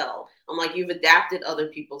can tell. I'm like, you've adapted other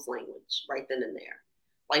people's language right then and there.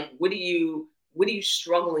 Like, what are you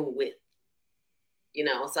struggling with? You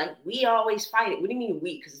know, it's like, we always fight it. What do you mean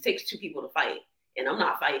we? Because it takes 2 people to fight, and I'm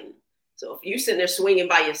not fighting. So if you're sitting there swinging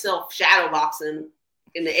by yourself, shadow boxing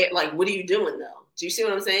in the air, like, what are you doing though? Do you see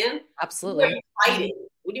what I'm saying? Absolutely. What are you fighting?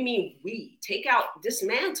 What do you mean we?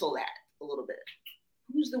 Dismantle that a little bit.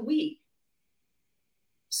 Who's the we?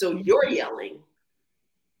 So you're yelling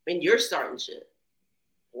and you're starting shit.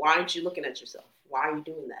 Why aren't you looking at yourself? Why are you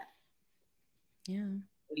doing that? Yeah.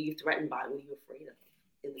 What are you threatened by? What are you afraid of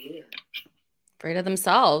in the mirror? Afraid of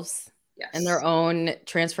themselves. Yes. And their own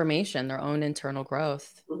transformation, their own internal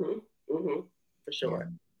growth. For sure. Yeah.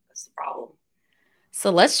 That's the problem.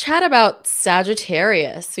 So let's chat about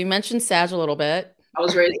Sagittarius. We mentioned Sag a little bit. I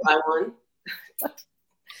was raised by one.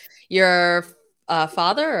 Your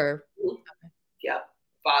father? Or? Yep,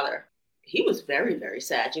 father. He was very, very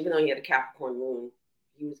Sag, even though he had a Capricorn moon.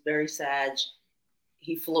 He was very Sag.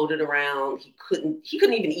 He floated around. He couldn't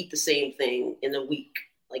even eat the same thing in a week.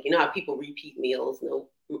 Like, you know how people repeat meals? No.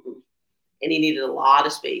 And he needed a lot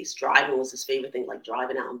of space. Driving was his favorite thing, like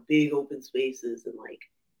driving out in big open spaces and like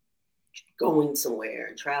going somewhere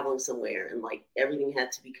and traveling somewhere. And like everything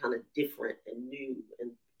had to be kind of different and new and,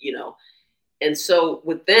 you know. And so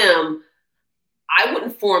with them, I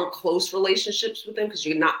wouldn't form close relationships with them because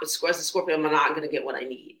you're not, as a Scorpio, I'm not going to get what I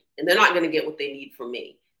need. And they're not going to get what they need from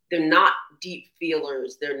me. They're not deep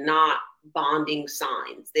feelers. They're not bonding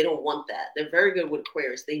signs. They don't want that. They're very good with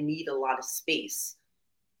Aquarius. They need a lot of space.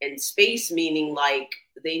 And space meaning like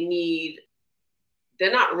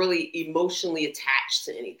they're not really emotionally attached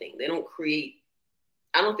to anything. They don't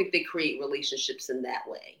I don't think they create relationships in that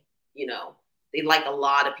way. You know, they like a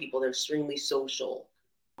lot of people. They're extremely social.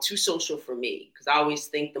 Too social for me, because I always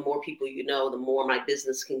think the more people you know, the more my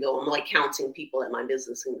business can go. I'm like counting people that my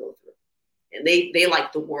business can go through. And they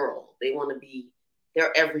like the world. They want to be,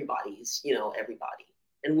 they're everybody's, you know, everybody.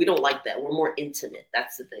 And we don't like that. We're more intimate.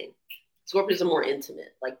 That's the thing. Scorpios are more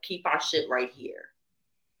intimate. Like, keep our shit right here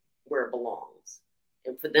where it belongs.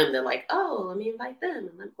 And for them, they're like, oh, let me invite them.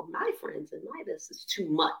 And then, well, my friends and this is too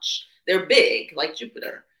much. They're big, like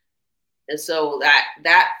Jupiter. And so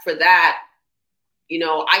for that, you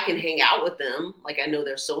know, I can hang out with them. Like, I know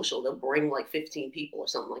they're social. They'll bring like 15 people or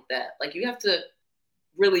something like that. Like, you have to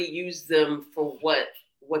really use them for what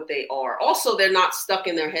they are. Also, they're not stuck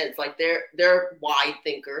in their heads. Like, they're wide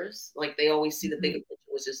thinkers. Like, they always see the bigger picture,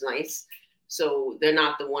 which is nice. So they're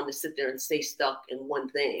not the one to sit there and stay stuck in one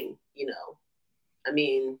thing, you know. I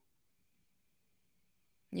mean,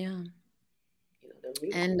 yeah. You know,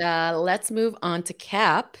 and let's move on to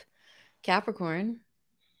Capricorn.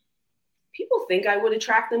 People think I would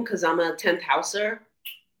attract them because I'm a 10th houser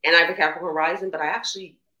and I have a Capricorn rising, but I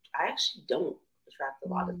actually don't attract a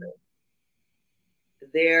lot of them.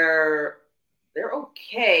 They're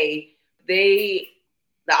okay. The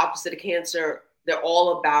opposite of Cancer, they're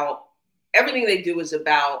all about, everything they do is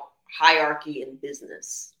about hierarchy and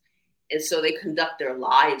business. And so they conduct their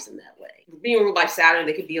lives in that way. Being ruled by Saturn,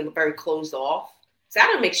 they could be very closed off.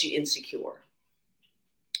 Saturn makes you insecure.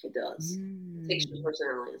 It does. It takes your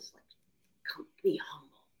personality. It's like, come be humble.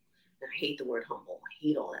 And I hate the word humble. I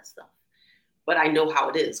hate all that stuff. But I know how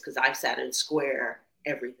it is because I've Saturn square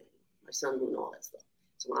everything. My sun, moon, all that stuff.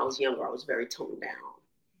 So when I was younger, I was very toned down.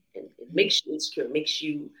 And it makes you insecure.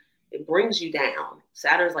 It brings you down.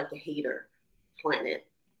 Saturn's like the hater planet.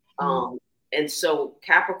 And so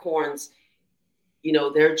Capricorns, you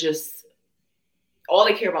know, they're just, all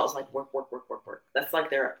they care about is like work, work, work, work, work. That's like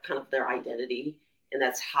their kind of their identity. And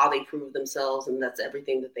that's how they prove themselves. And that's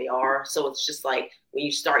everything that they are. So it's just like when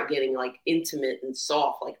you start getting like intimate and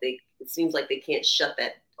soft, like it seems like they can't shut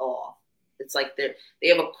that off. It's like they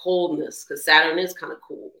have a coldness because Saturn is kind of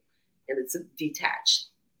cool and it's detached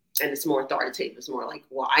and it's more authoritative. It's more like,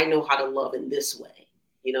 well, I know how to love in this way.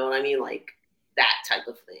 You know what I mean? Like that type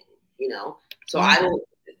of thing, you know? So I don't,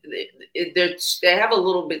 they have a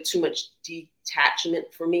little bit too much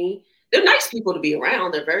detachment for me. They're nice people to be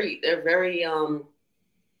around. They're very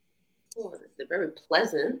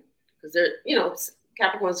pleasant because they're, you know,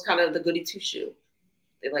 Capricorn's kind of the goody two shoe.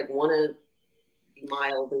 They like want to be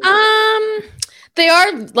mild. They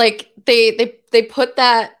are like they put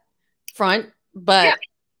that front, but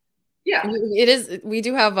yeah, it is. We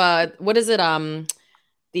do have what is it?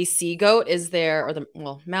 The sea goat is there, or the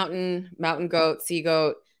mountain goat, sea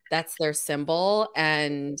goat. That's their symbol,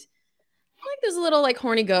 and like there's a little like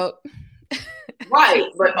horny goat. Right,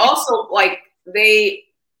 but also like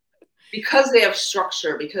because they have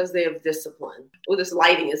structure, because they have discipline. Oh, this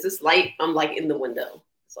lighting, is this light? I'm like in the window.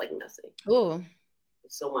 It's like messy. Oh,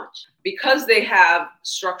 so much. Because they have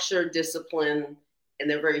structure, discipline, and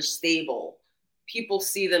they're very stable, people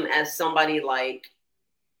see them as somebody like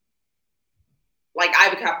I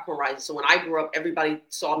have a Capricorn rising. So when I grew up, everybody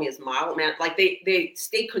saw me as mild, man. Like they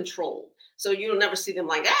stay controlled. So you'll never see them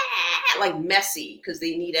like messy because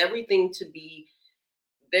they need everything to be,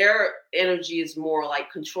 their energy is more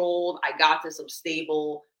like controlled. I got this, I'm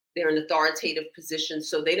stable. They're in authoritative position.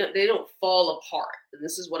 So they don't fall apart. And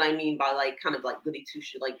this is what I mean by like kind of like goody two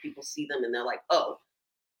shoe. Like people see them and they're like, oh,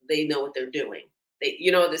 they know what they're doing. They,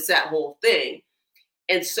 you know, this that whole thing.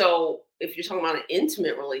 And so if you're talking about an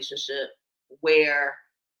intimate relationship where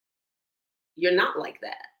you're not like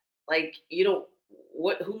that, like you don't,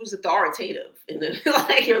 who's authoritative and then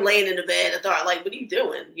like you're laying in the bed like what are you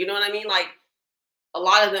doing, you know what I mean? Like a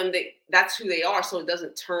lot of them, that's who they are, so it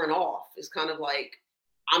doesn't turn off. It's kind of like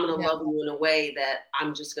I'm gonna love you in a way that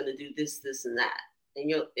I'm just gonna do this and that, and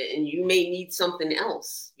you may need something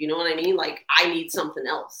else, you know what I mean? Like I need something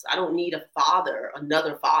else. I don't need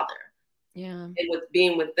another father. And with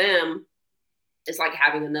being with them, it's like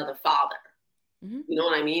having another father. You know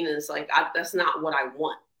what I mean? And it's like that's not what I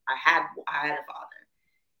want. I had a father.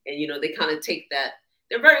 And, you know, they kind of take that.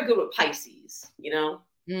 They're very good with Pisces, you know?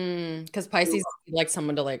 Because Pisces like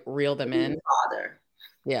someone to like reel them in. Father.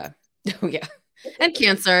 Yeah. Oh, yeah. And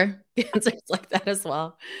Cancer. Cancer's like that as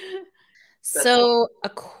well. So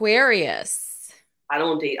Aquarius. I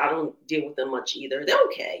don't deal with them much either. They're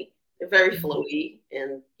okay. They're very floaty.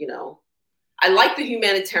 And, you know, I like the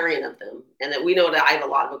humanitarian of them. And that we know that I have a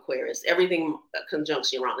lot of Aquarius. Everything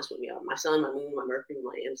conjunction around this with me. My sun, my moon, my Mercury,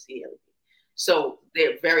 my MC, everything. So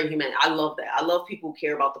they're very human. I love that. I love people who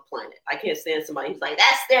care about the planet. I can't stand somebody who's like,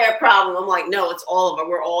 that's their problem. I'm like, no, it's all of us.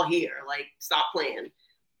 We're all here. Like, stop playing.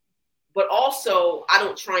 But also, I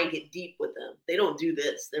don't try and get deep with them. They don't do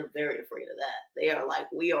this. They're very afraid of that. They are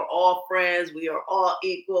like, we are all friends. We are all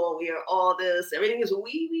equal. We are all this. Everything is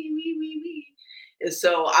we. And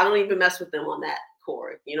so I don't even mess with them on that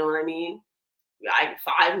chord. You know what I mean? I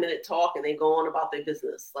 5-minute talk and they go on about their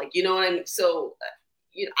business. Like, you know what I mean? So,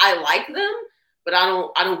 you know, I like them, but I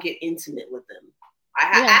don't get intimate with them.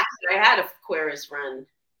 I had an Aquarius friend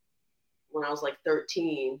when I was like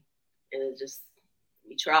 13, and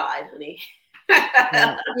we tried, honey.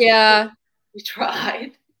 Yeah. We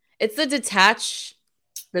tried. It's the detached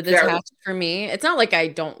for me. It's not like I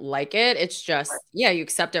don't like it. It's just, you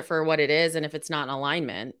accept it for what it is. And if it's not in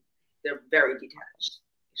alignment. They're very detached.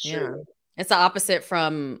 Sure. Yeah. It's the opposite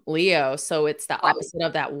from Leo. So it's the opposite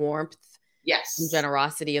of that warmth. Yes. And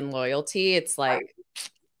generosity and loyalty. It's like,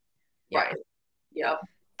 right. Yep.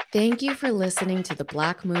 Thank you for listening to the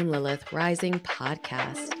Black Moon Lilith Rising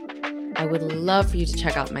podcast. I would love for you to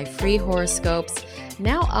check out my free horoscopes,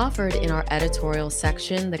 now offered in our editorial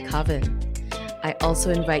section, The Coven. I also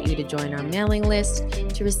invite you to join our mailing list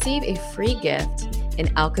to receive a free gift,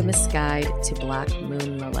 An Alchemist's Guide to Black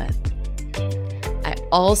Moon Lilith. I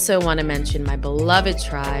also want to mention my beloved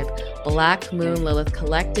tribe, Black Moon Lilith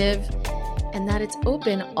Collective, and that it's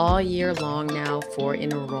open all year long now for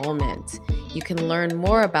enrollment. You can learn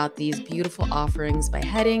more about these beautiful offerings by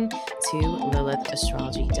heading to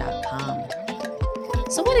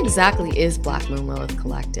lilithastrology.com. So what exactly is Black Moon Lilith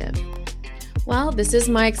Collective? Well, this is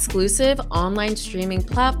my exclusive online streaming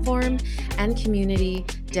platform and community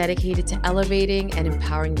dedicated to elevating and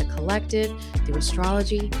empowering the collective through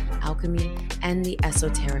astrology, alchemy, and the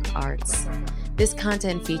esoteric arts. This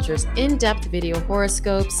content features in-depth video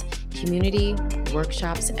horoscopes, community,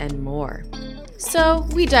 workshops, and more. So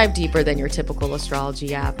we dive deeper than your typical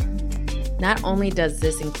astrology app. Not only does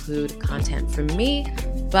this include content from me,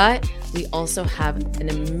 but we also have an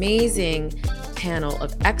amazing panel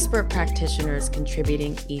of expert practitioners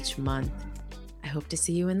contributing each month. I hope to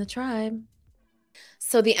see you in the tribe.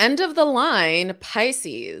 So the end of the line,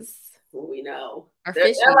 Pisces. We know.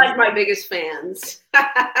 They're like my biggest fans. They're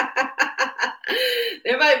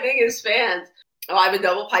my biggest fans. Oh, I have a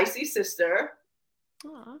double Pisces sister.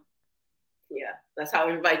 Aww. Yeah, that's how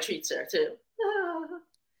everybody treats her too.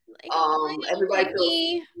 Everybody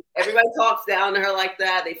talks down to her like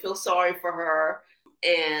that. They feel sorry for her,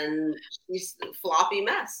 and she's a floppy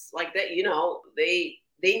mess like that. You know, they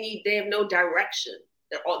have no direction.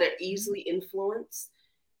 They're easily influenced,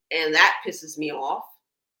 and that pisses me off.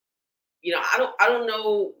 You know, I don't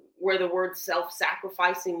know where the word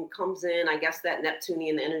self-sacrificing comes in. I guess that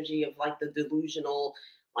Neptunian energy of like the delusional,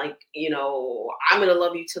 like, you know, I'm going to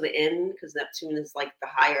love you to the end, because Neptune is like the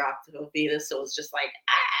higher octave of Venus. So it's just like,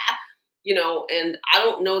 you know, and I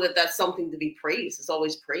don't know that that's something to be praised. It's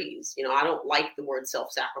always praise. You know, I don't like the word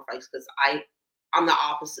self-sacrifice, because I'm the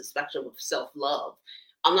opposite spectrum of self-love.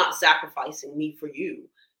 I'm not sacrificing me for you.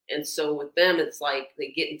 And so with them, it's like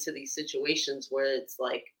they get into these situations where it's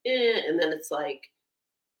like, and then it's like,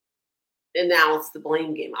 and now it's the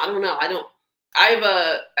blame game. I don't know. I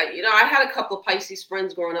had a couple of Pisces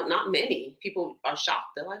friends growing up, not many. People are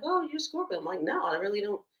shocked. They're like, oh, you're a Scorpio. I'm like, no, I really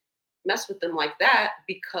don't mess with them like that,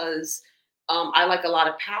 because I like a lot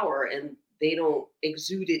of power, and they don't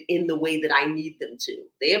exude it in the way that I need them to.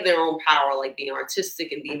 They have their own power, like being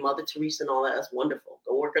artistic and being Mother Teresa and all that. That's wonderful.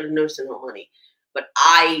 Go work at a nursing home, honey. But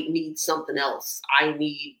I need something else. I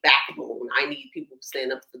need backbone. I need people who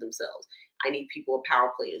stand up for themselves. I need people,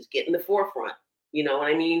 power players, get in the forefront. You know what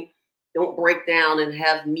I mean? Don't break down and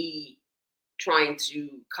have me trying to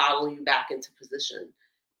coddle you back into position.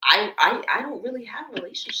 I don't really have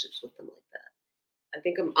relationships with them like that. I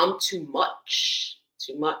think I'm too much,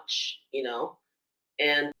 you know,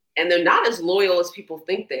 and they're not as loyal as people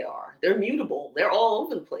think they are. They're mutable. They're all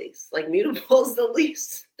over the place. Like mutable is the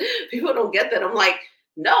least. People don't get that. I'm like,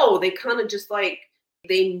 no, they kind of just like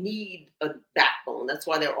they need a backbone. That's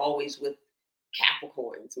why they're always with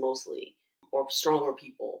Capricorns mostly, or stronger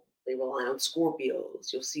people. They rely on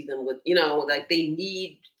Scorpios. You'll see them with, you know, like they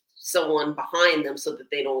need someone behind them so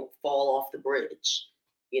that they don't fall off the bridge,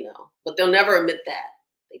 you know. But they'll never admit that.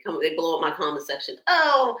 They blow up my comment section.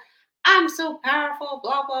 Oh, I'm so powerful,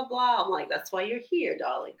 blah, blah, blah. I'm like, that's why you're here,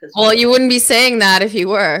 darling. Well, you wouldn't be saying that if you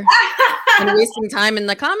were. And wasting time in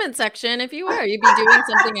the comment section if you were. You'd be doing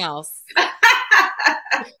something else. They're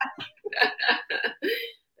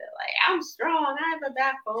like, I'm strong. I have a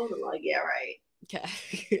backbone. I'm like, yeah, right.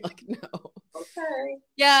 Okay. Like, no. Okay.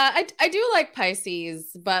 Yeah, I do like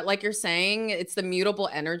Pisces, but like you're saying, it's the mutable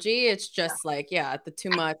energy. It's just like, yeah, the too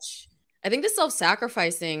much. I think the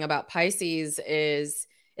self-sacrificing about Pisces is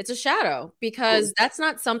it's a shadow because that's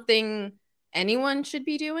not something anyone should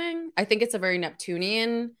be doing. I think it's a very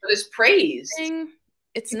Neptunian but it's praised thing.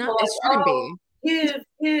 It's people not, like, it shouldn't be.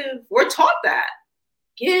 Give. We're taught that.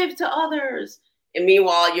 Give to others. And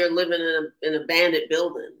meanwhile, you're living in a bandit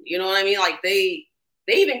building. You know what I mean? Like they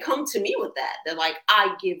even come to me with that. They're like,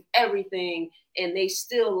 I give everything and they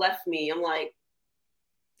still left me. I'm like,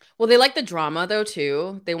 well, they like the drama though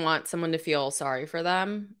too. They want someone to feel sorry for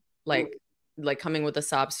them. Like coming with a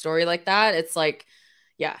sob story like that. It's like,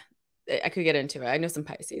 yeah, I could get into it. I know some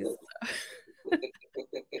Pisces.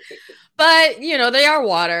 But, you know, they are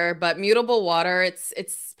water, but mutable water, it's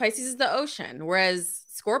Pisces is the ocean, whereas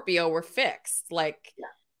Scorpio, we're fixed. Like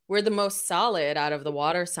we're the most solid out of the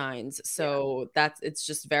water signs. So it's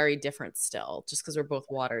just very different still. Just because we're both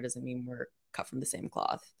water doesn't mean we're cut from the same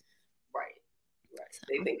cloth. Right. So.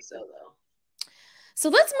 They think so though. So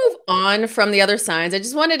let's move on from the other signs. I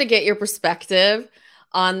just wanted to get your perspective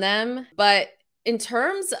on them. But in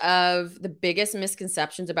terms of the biggest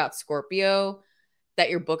misconceptions about Scorpio that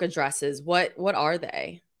your book addresses, what are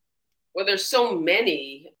they? Well, there's so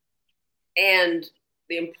many. And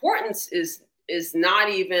the importance is not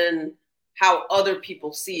even how other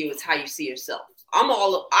people see you, it's how you see yourself.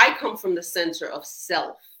 I come from the center of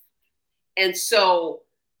self. And so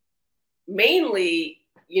mainly,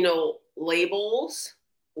 you know, labels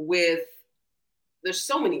there's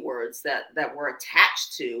so many words that we're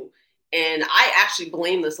attached to. And I actually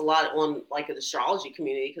blame this a lot on like an astrology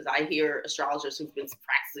community because I hear astrologers who've been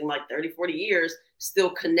practicing like 30, 40 years still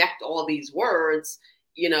connect all these words,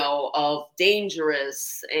 you know, of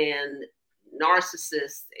dangerous and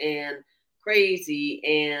narcissist and crazy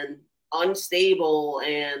and unstable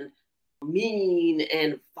and mean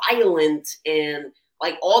and violent and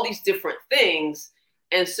like all these different things.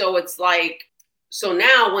 And so it's like, so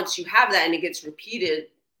now once you have that and it gets repeated,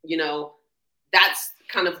 you know, that's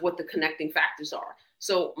kind of what the connecting factors are.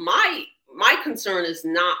 So my concern is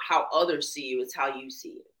not how others see you, it's how you see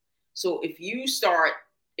you. So if you start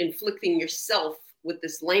inflicting yourself with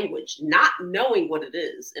this language, not knowing what it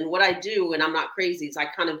is, and what I do, and I'm not crazy, is I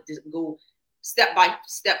kind of go step by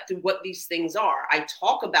step through what these things are. I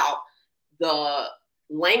talk about the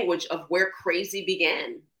language of where crazy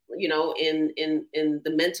began, you know, in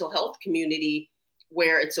the mental health community,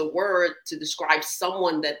 where it's a word to describe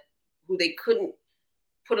someone who they couldn't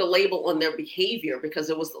put a label on their behavior because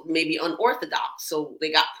it was maybe unorthodox. So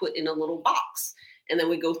they got put in a little box. And then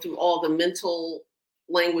we go through all the mental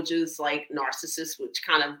languages like narcissist, which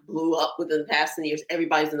kind of blew up within the past 10 years.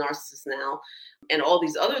 Everybody's a narcissist now, and all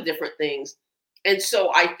these other different things. And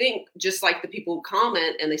so I think just like the people who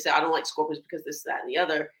comment and they say, I don't like Scorpios because this, that, and the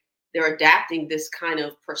other, they're adapting this kind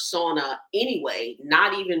of persona anyway,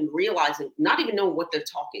 not even realizing, not even knowing what they're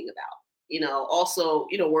talking about. You know, also,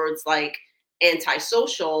 you know, words like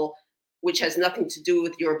antisocial, which has nothing to do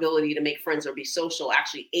with your ability to make friends or be social.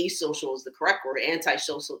 Actually, asocial is the correct word.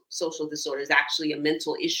 Antisocial disorder is actually a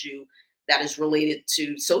mental issue that is related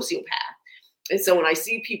to sociopath. And so when I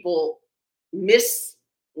see people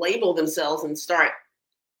mislabel themselves and start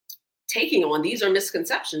taking on, these are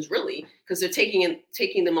misconceptions really, because they're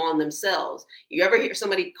taking them on themselves. You ever hear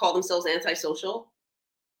somebody call themselves antisocial?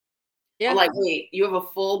 Yeah. I'm like, wait, you have a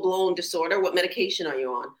full-blown disorder? What medication are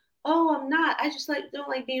you on? Oh, I'm not. I just don't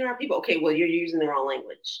like being around people. Okay, well, you're using the wrong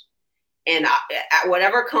language. And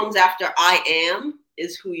whatever comes after I am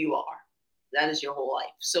is who you are. That is your whole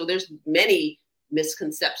life. So there's many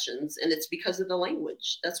misconceptions, and it's because of the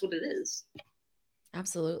language. That's what it is.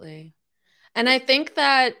 Absolutely. And I think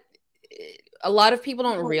that a lot of people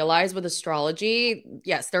don't realize with astrology,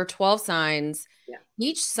 yes, there are 12 signs. Yeah.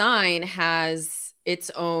 Each sign has its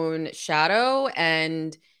own shadow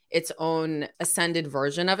and its own ascended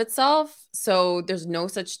version of itself. So there's no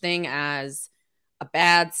such thing as a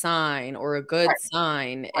bad sign or a good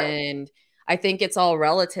sign. Right. And I think it's all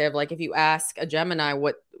relative. Like if you ask a Gemini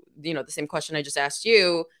what, the same question I just asked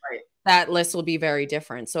you, that list will be very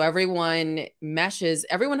different. So everyone meshes,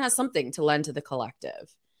 everyone has something to lend to the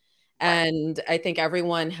collective. And I think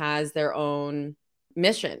everyone has their own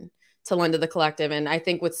mission to lend to the collective. And I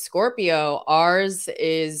think with Scorpio, ours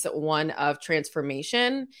is one of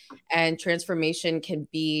transformation, and transformation can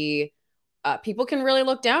be, people can really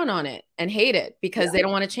look down on it and hate it because they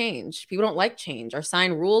don't want to change. People don't like change. Our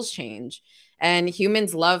sign rules change, and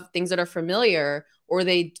humans love things that are familiar, or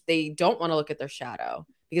they don't want to look at their shadow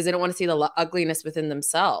because they don't want to see the ugliness within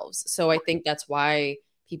themselves. So I think that's why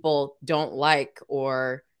people don't like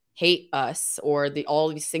or hate us, or all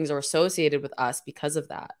these things are associated with us because of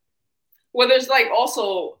that. Well, there's like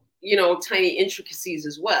also, tiny intricacies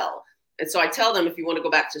as well. And so I tell them, if you want to go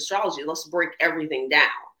back to astrology, let's break everything down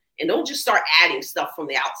and don't just start adding stuff from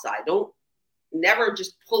the outside. Never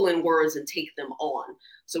just pull in words and take them on.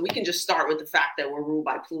 So we can just start with the fact that we're ruled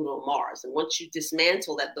by Pluto and Mars. And once you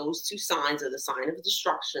dismantle that those two signs are the sign of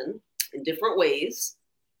destruction in different ways,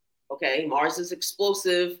 okay, Mars is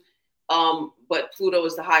explosive, but Pluto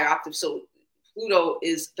is the higher octave. So Pluto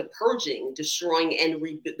is the purging, destroying, and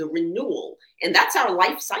the renewal. And that's our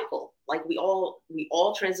life cycle. Like we all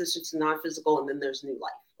transition to non-physical, and then there's new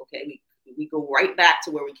life. Okay, we go right back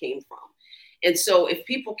to where we came from. And so if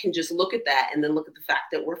people can just look at that and then look at the fact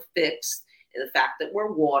that we're fixed and the fact that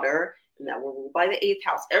we're water and that we're ruled by the 8th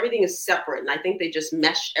house, everything is separate. And I think they just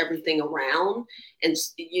mesh everything around. And,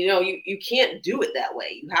 you can't do it that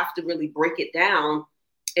way. You have to really break it down.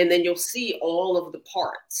 And then you'll see all of the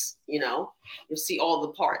parts, you'll see all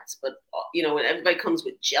the parts. But, and everybody comes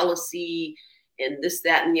with jealousy and this,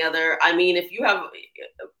 that, and the other. I mean, if you have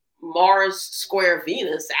Mars square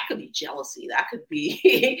Venus, that could be jealousy. That could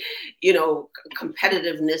be,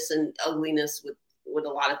 competitiveness and ugliness with a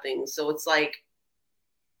lot of things. So it's like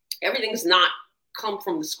everything's not come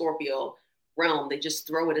from the Scorpio realm. They just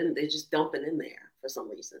throw it in. They just dump it in there for some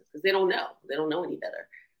reason because they don't know. They don't know any better.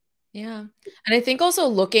 Yeah. And I think also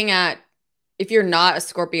looking at, if you're not a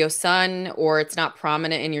Scorpio sun or it's not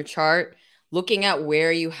prominent in your chart, looking at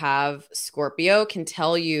where you have Scorpio can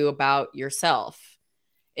tell you about yourself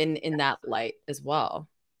in that light as well.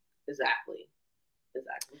 Exactly.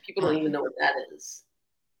 People don't even know what that is.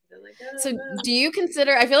 They're like, So do you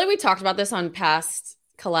consider, I feel like we talked about this on past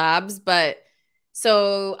collabs, but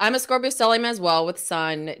so I'm a Scorpio stellium as well with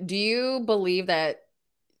sun. Do you believe that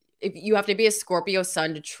if you have to be a Scorpio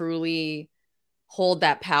sun to truly hold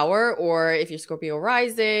that power, or if you're Scorpio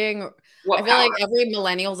rising? I feel like every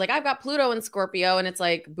millennial is like, I've got Pluto in Scorpio, and it's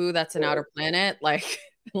like, boo, that's an outer planet. Like,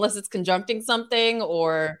 unless it's conjuncting something,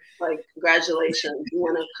 or like, congratulations, you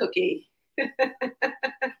won a cookie.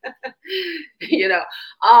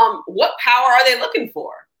 What power are they looking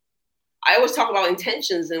for? I always talk about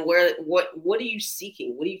intentions and what are you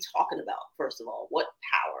seeking? What are you talking about? First of all, what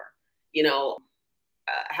power?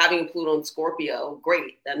 Having Pluto and Scorpio,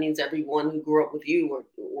 great. That means everyone who grew up with you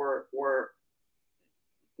were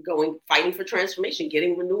fighting for transformation,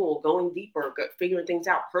 getting renewal, going deeper, figuring things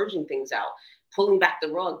out, purging things out, pulling back the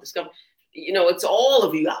rug, discover. It's all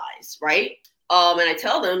of you guys, right? And I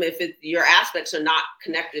tell them, if your aspects are not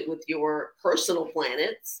connected with your personal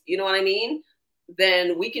planets, you know what I mean?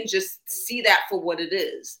 Then we can just see that for what it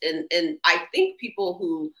is. And I think people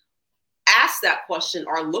who ask that question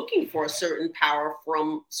are looking for a certain power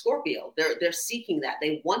from Scorpio. They're seeking that.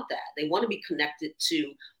 They want that. They want to be connected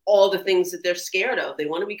to all the things that they're scared of. They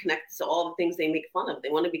want to be connected to all the things they make fun of. They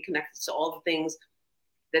want to be connected to all the things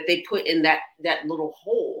that they put in that little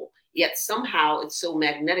hole. Yet somehow it's so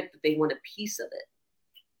magnetic that they want a piece of it.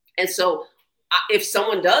 And so if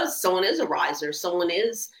someone is a riser, someone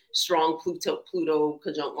is strong Pluto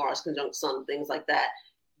conjunct Mars, conjunct Sun, things like that,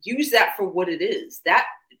 use that for what it is. That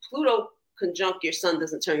Pluto conjunct your Sun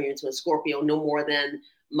doesn't turn you into a Scorpio no more than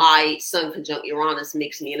my Sun conjunct Uranus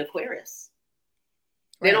makes me an Aquarius.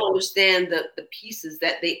 Right. They don't understand the pieces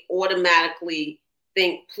that they automatically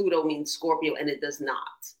think Pluto means Scorpio, and it does not.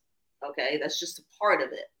 Okay, that's just a part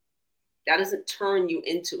of it. That doesn't turn you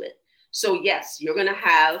into it. So yes, you're going to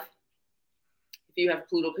have, if you have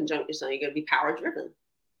Pluto conjunct your Sun, you're going to be power driven.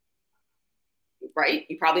 Right?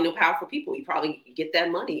 You probably know powerful people. You probably get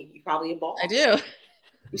that money. You probably a boss. I do.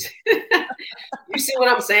 You see what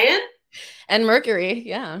I'm saying? And Mercury,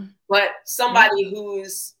 yeah. But somebody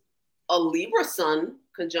who's a Libra Sun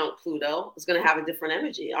conjunct Pluto is going to have a different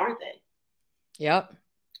energy, aren't they? Yep.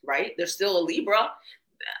 Right? They're still a Libra.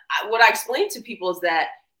 What I explain to people is that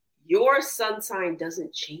your sun sign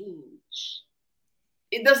doesn't change.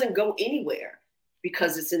 It doesn't go anywhere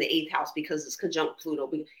because it's in the 8th house, because it's conjunct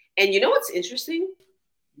Pluto. And you know what's interesting?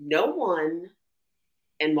 No one,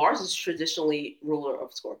 and Mars is traditionally ruler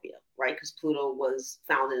of Scorpio, right? Because Pluto was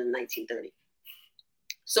founded in 1930.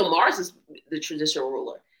 So Mars is the traditional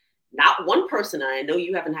ruler. Not one person, and I know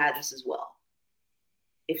you haven't had this as well,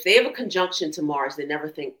 if they have a conjunction to Mars, they never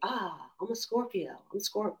think, I'm a Scorpio.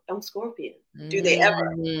 I'm Scorpion. Do they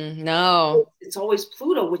ever? No. It's always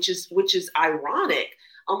Pluto, which is ironic.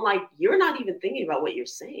 I'm like, you're not even thinking about what you're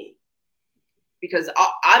saying. Because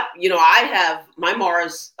I have my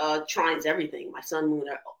Mars trines everything. My sun, moon,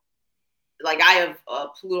 like I have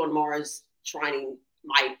Pluto and Mars trining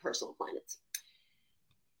my personal planets.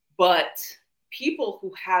 But people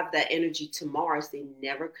who have that energy to Mars, they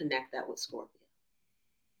never connect that with Scorpio.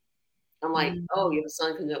 I'm like, oh, you have a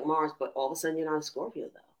sun conjunct Mars, but all of a sudden you're not a Scorpio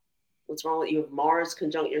though. What's wrong with you? Have Mars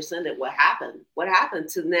conjunct your ascendant? What happened? What happened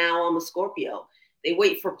to now I'm a Scorpio? They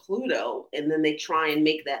wait for Pluto and then they try and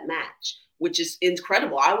make that match, which is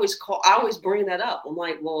incredible. I always bring that up. I'm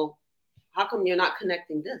like, well, how come you're not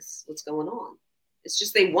connecting this? What's going on? It's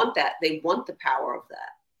just they want that. They want the power of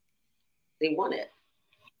that. They want it.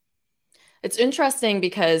 It's interesting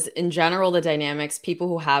because in general, the dynamics, people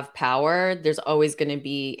who have power, there's always going to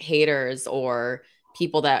be haters or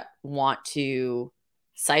people that want to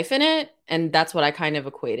siphon it. And that's what I kind of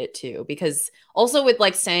equate it to. Because also with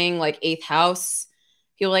like saying like 8th house,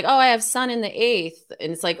 people are like, oh, I have sun in the 8th.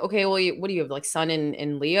 And it's like, okay, well, what do you have? Like sun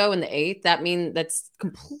in Leo in the 8th? That means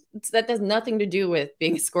that has nothing to do with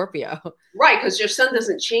being a Scorpio. Right, because your sun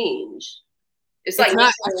doesn't change. It's like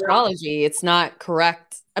not astrology. It's not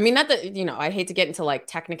correct. I mean, not that, I hate to get into like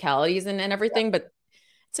technicalities and everything, but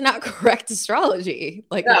it's not correct astrology.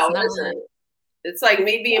 Like, no, it's like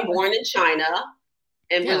me being born in China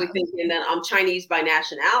and really thinking that I'm Chinese by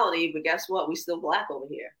nationality, but guess what? We still Black over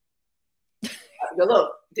here.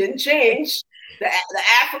 Look, didn't change. The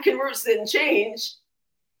African roots didn't change,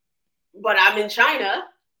 but I'm in China.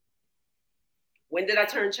 When did I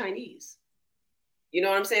turn Chinese? You know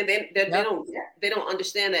what I'm saying? They don't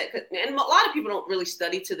understand that. And a lot of people don't really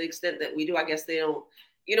study to the extent that we do. I guess they don't,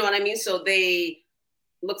 you know what I mean? So they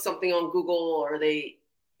look something on Google or they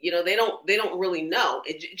don't really know.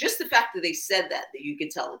 Just the fact that they said that you can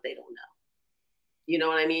tell that they don't know. You know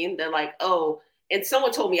what I mean? They're like, oh, and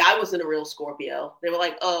someone told me I wasn't a real Scorpio. They were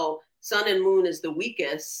like, oh, sun and moon is the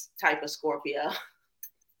weakest type of Scorpio.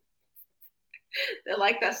 They're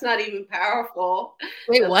like, that's not even powerful.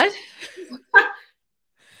 Wait, what?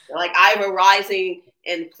 Like I have a rising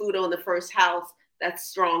and Pluto in the 1st house, that's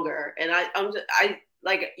stronger. And I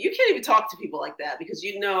like, you can't even talk to people like that because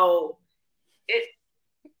they don't, it's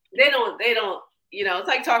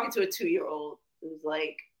like talking to a 2-year-old who's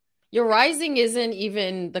like. Your rising isn't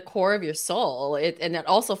even the core of your soul. And it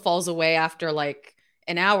also falls away after like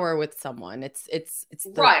an hour with someone. It's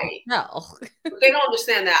the right. hell. But they don't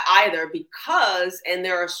understand that either because, and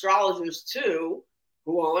there are astrologers too,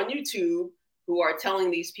 who are on YouTube, who are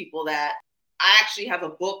telling these people that. I actually have a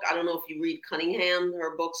book. I don't know if you read Cunningham,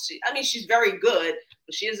 her books. She's very good,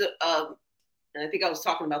 but she is and I think I was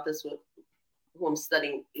talking about this with who I'm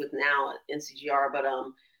studying with now at NCGR, but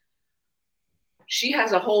she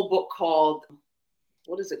has a whole book called,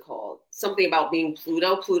 what is it called? Something about being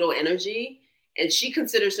Pluto energy. And she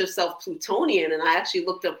considers herself Plutonian. And I actually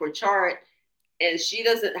looked up her chart and she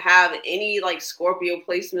doesn't have any like Scorpio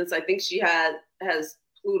placements. I think she has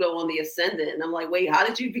Pluto on the ascendant. And I'm like, wait, how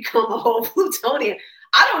did you become a whole Plutonian?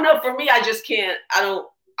 I don't know. For me, I just can't, I don't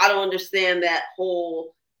understand that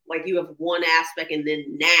whole, like you have one aspect and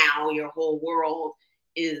then now your whole world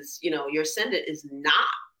is, your ascendant is not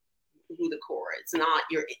who the core. It's not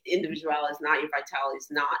your individuality. It's not your vitality.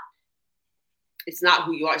 It's not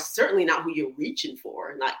who you are. It's certainly not who you're reaching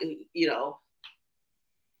for. Not,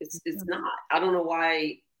 it's not. I don't know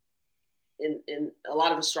why. And a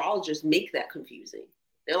lot of astrologers make that confusing.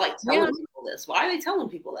 They're like telling people this. Why are they telling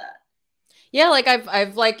people that? Yeah, like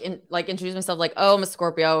I've introduced myself like, oh, I'm a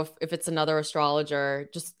Scorpio if it's another astrologer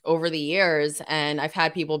just over the years. And I've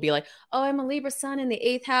had people be like, oh, I'm a Libra sun in the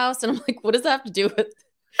 8th house. And I'm like, what does that have to do with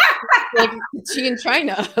like she in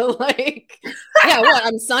China? Like, yeah, what?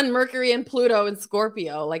 I'm Sun, Mercury, and Pluto and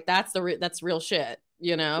Scorpio. Like that's real shit,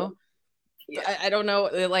 Yeah. I don't know.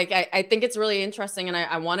 Like, I think it's really interesting. And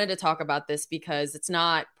I wanted to talk about this because it's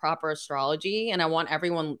not proper astrology. And I want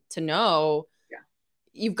everyone to know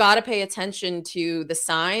you've got to pay attention to the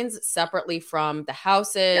signs separately from the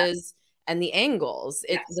houses and the angles.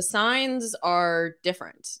 Yes. The signs are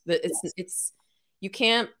different. It's you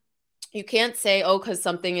can't say, oh, because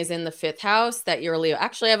something is in the 5th house that you're a Leo.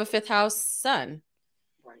 Actually, I have a 5th house sun.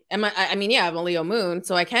 Right. I mean, yeah, I'm a Leo moon,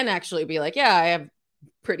 so I can actually be like, yeah, I have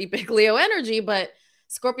pretty big Leo energy, but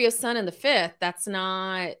Scorpio sun in the 5th, that's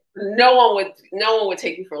not. No one would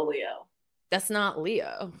take you for a Leo. That's not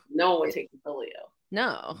Leo. No one would take you for Leo.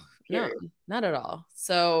 No, Period. no, not at all.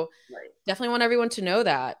 So right. Definitely want everyone to know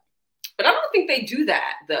that. But I don't think they do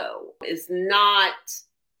that, though. It's not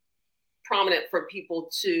prominent for people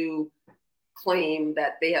to claim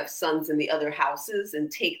that they have sons in the other houses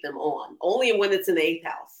and take them on. Only when it's in the 8th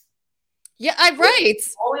house. Yeah, I'm right.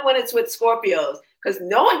 Only when it's with Scorpios. Because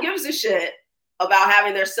no one gives a shit about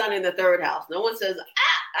having their son in the 3rd house. No one says,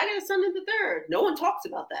 I got a son in the 3rd. No one talks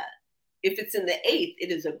about that. If it's in the 8th,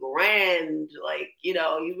 it is a grand,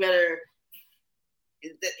 you better,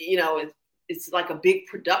 it's like a big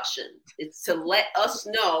production. It's to let us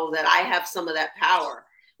know that I have some of that power,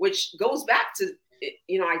 which goes back to,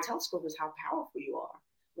 I tell Scorpios how powerful you are.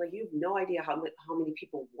 Like, you have no idea how many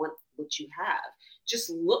people want what you have.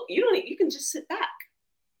 Just look, you can just sit back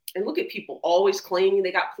and look at people always claiming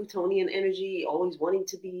they got Plutonian energy, always wanting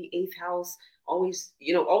to be 8th house, always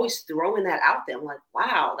throwing that out there. I'm like,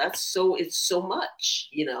 wow, it's so much,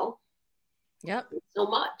 Yep. It's so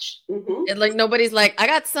much. Mm-hmm. And like, nobody's like, I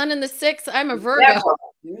got sun in the 6th, I'm a Virgo.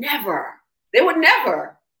 Never. They would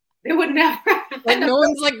never. Like, no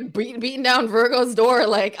one's like beating down Virgo's door.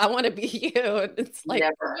 Like, I want to be you. It's like,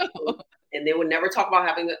 never. No. And they would never talk about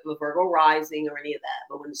having the Virgo rising or any of that.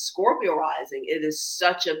 But when Scorpio rising, it is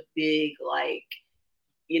such a big,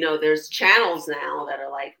 there's channels now that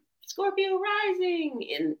are like Scorpio rising,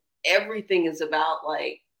 and everything is about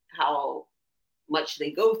like how much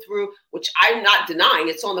they go through, which I'm not denying.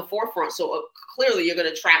 It's on the forefront. So clearly you're going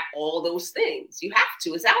to track all those things. You have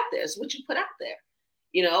to. It's out there. It's what you put out there.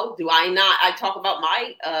 Do I not? I talk about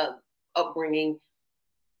my upbringing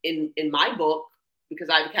in my book, because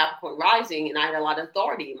I have a Capricorn rising and I had a lot of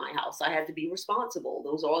authority in my house. I had to be responsible.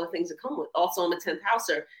 Those are all the things that come with. Also, I'm a 10th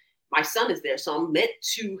houser. My son is there. So I'm meant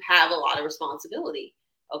to have a lot of responsibility.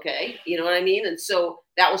 Okay. You know what I mean? And so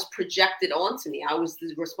that was projected onto me. I was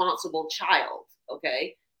the responsible child.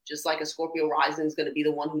 Okay. Just like a Scorpio rising is going to be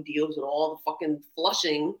the one who deals with all the fucking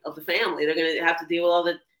flushing of the family. They're going to have to deal with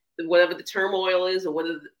all whatever the turmoil is, or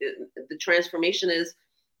whatever the transformation is.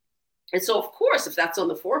 And so, of course, if that's on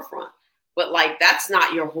the forefront, but like, that's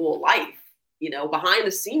not your whole life, behind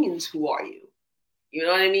the scenes, who are you? You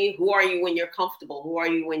know what I mean? Who are you when you're comfortable? Who are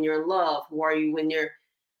you when you're in love? Who are you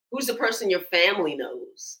who's the person your family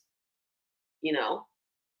knows?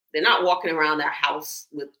 They're not walking around their house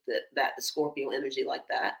with the Scorpio energy like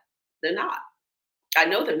that. They're not. I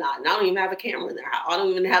know they're not. And I don't even have a camera in their house. I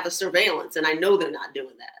don't even have the surveillance. And I know they're not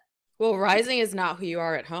doing that. Well, rising is not who you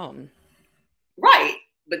are at home. Right.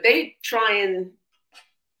 But they try and,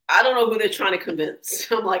 I don't know who they're trying to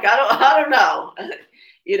convince. I'm like, I don't know,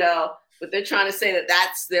 but they're trying to say that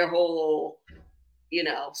that's their whole,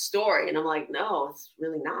 story. And I'm like, no, it's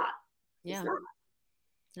really not. Yeah. It's not.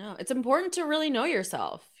 No, it's important to really know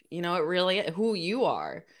yourself, it really, who you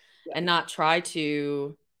are, and not try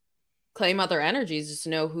to claim other energies, just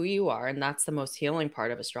know who you are. And that's the most healing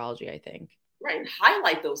part of astrology, I think. Right. And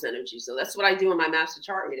highlight those energies. So that's what I do in my master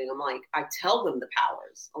chart reading. I'm like, I tell them the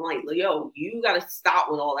powers. I'm like, yo, you got to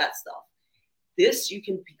stop with all that stuff. You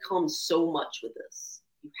can become so much with this.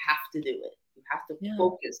 You have to do it. You have to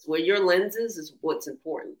focus. Where your lens is what's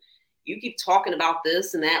important. You keep talking about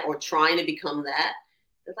this and that, or trying to become that.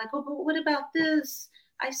 It's like, oh, but what about this?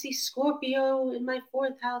 I see Scorpio in my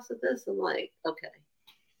 4th house of this. I'm like, okay.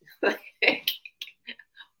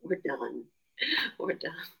 We're done.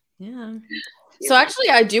 Yeah. So actually,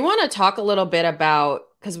 I do want to talk a little bit about,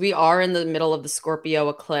 because we are in the middle of the Scorpio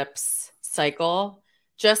eclipse cycle,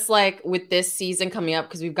 just like with this season coming up,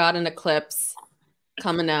 because we've got an eclipse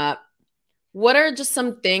coming up. What are just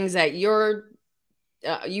some things that you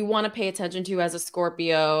want to pay attention to as a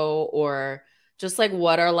Scorpio, or just like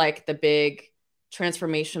what are like the big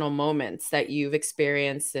transformational moments that you've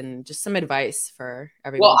experienced, and just some advice for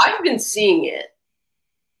everyone? Well, I've been seeing it.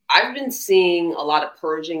 I've been seeing a lot of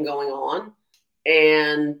purging going on,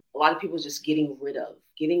 and a lot of people just getting rid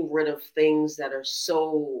of things that are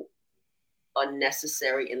so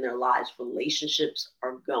unnecessary in their lives. Relationships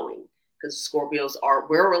are going, because Scorpios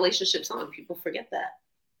we're a relationship sign. People forget that.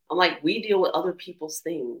 I'm like, we deal with other people's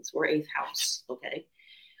things. We're 8th house. Okay.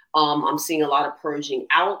 I'm seeing a lot of purging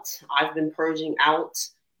out. I've been purging out.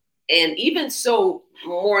 And even so,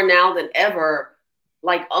 more now than ever,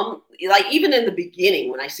 like even in the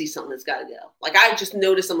beginning, when I see something that's got to go, like I just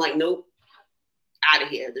notice, I'm like, nope, out of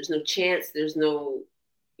here. There's no chance. There's no,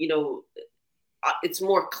 it's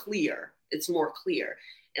more clear. It's more clear.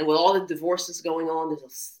 And with all the divorces going on,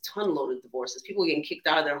 there's a ton load of divorces. People are getting kicked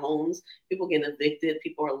out of their homes. People getting evicted.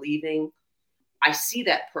 People are leaving. I see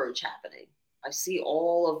that purge happening. I see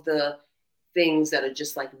all of the things that are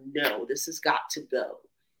just like, no, this has got to go.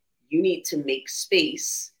 You need to make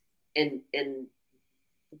space and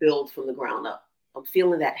build from the ground up. I'm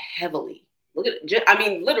feeling that heavily. Look at it. I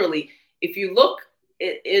mean, literally, if you look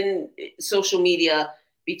in social media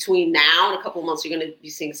between now and a couple of months, you're going to be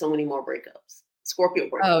seeing so many more breakups. Scorpio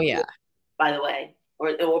breakups. Oh, yeah. By the way,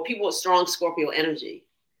 or people with strong Scorpio energy.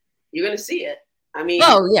 You're going to see it. I mean,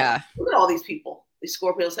 oh, yeah. Look at all these people. These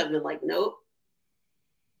Scorpios have been like, nope,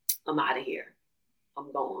 I'm out of here.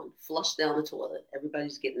 I'm going. Flush down the toilet.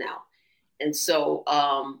 Everybody's getting out. And so,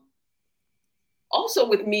 also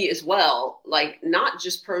with me as well, like not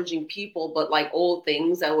just purging people, but like old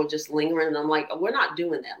things that were just lingering. And I'm like, we're not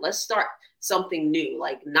doing that. Let's start something new,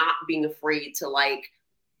 like not being afraid to like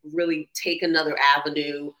really take another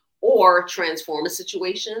avenue or transform a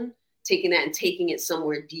situation, taking that and taking it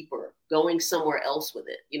somewhere deeper, going somewhere else with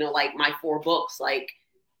it. Like my 4 books, like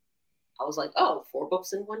I was like, oh, 4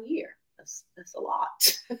 books in 1 year. That's a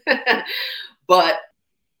lot. But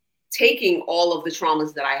taking all of the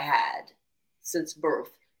traumas that I had since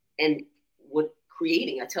birth and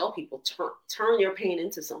creating, I tell people, turn your pain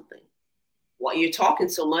into something. While you're talking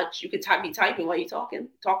so much, you could be typing while you're talking.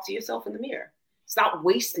 Talk to yourself in the mirror. Stop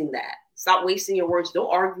wasting that. Stop wasting your words.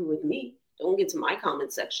 Don't argue with me. Don't get to my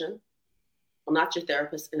comment section. I'm not your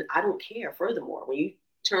therapist, and I don't care. Furthermore, when you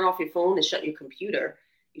turn off your phone and shut your computer,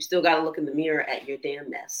 you still got to look in the mirror at your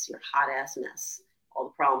damn mess, your hot ass mess, all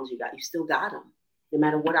the problems you got. You still got them, no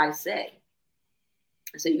matter what I say.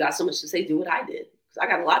 I said, you got so much to say, do what I did. Because I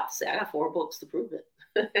got a lot to say. I got 4 books to prove it.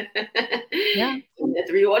 Yeah. And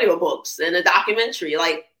 3 audio books and a documentary.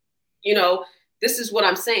 Like, this is what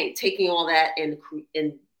I'm saying. Taking all that and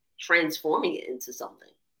transforming it into something.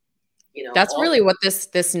 That's really what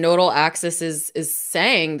this nodal axis is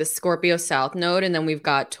saying, the Scorpio South node. And then we've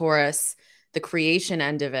got Taurus, the creation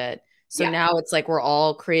end of it. So now it's like we're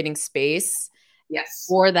all creating space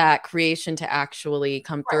for that creation to actually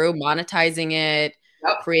come through, monetizing it,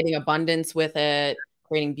 creating abundance with it,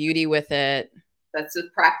 creating beauty with it. That's the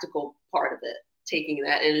practical part of it, taking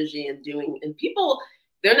that energy and doing, and people,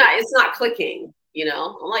 it's not clicking,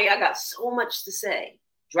 I'm like, I got so much to say.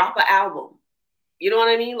 Drop an album. You know what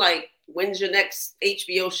I mean? Like, when's your next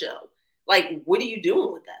HBO show? Like, what are you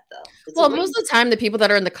doing with that though? Well, most of the time, the people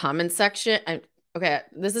that are in the comment section, okay,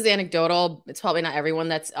 this is anecdotal. It's probably not everyone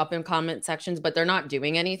that's up in comment sections, but they're not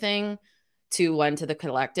doing anything to lend to the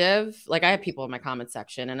collective. Like I have people in my comment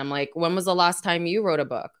section and I'm like, when was the last time you wrote a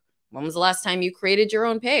book? When was the last time you created your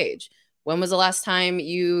own page? When was the last time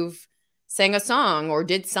you've sang a song or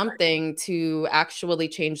did something to actually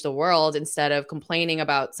change the world instead of complaining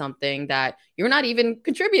about something that you're not even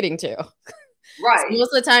contributing to? Right. So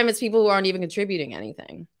most of the time it's people who aren't even contributing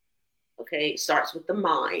anything. Okay. It starts with the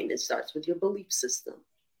mind. It starts with your belief system.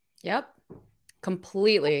 Yep.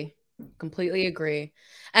 Completely agree.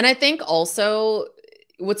 And I think also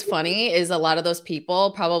what's funny is a lot of those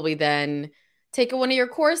people probably then take one of your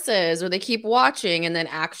courses or they keep watching and then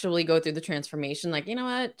actually go through the transformation. Like, you know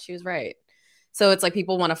what? She was right. So it's like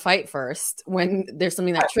people want to fight first when there's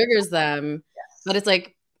something that triggers them. Yes. But it's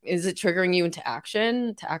like, is it triggering you into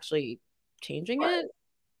action to actually changing it?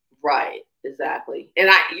 Right. Exactly. And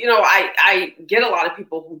I get a lot of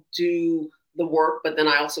people who do the work, but then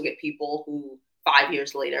I also get people who 5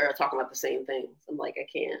 years later are talking about the same thing. I'm like, I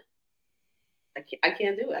can't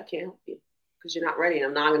do it. I can't help you because you're not ready. And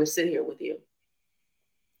I'm not going to sit here with you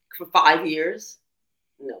for 5 years.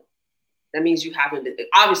 No, that means you haven't been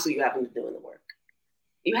doing the work.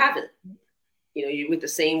 You haven't, you're with the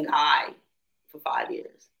same guy for 5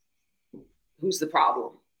 years. Who's the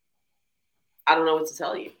problem? I don't know what to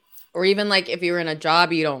tell you. Or even like if you're in a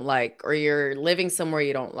job you don't like, or you're living somewhere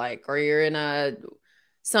you don't like, or you're in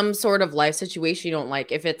some sort of life situation you don't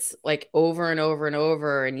like, if it's like over and over and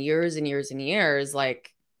over and years and years and years,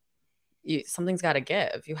 like something's got to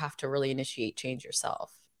give. You have to really initiate change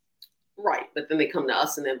yourself. Right. But then they come to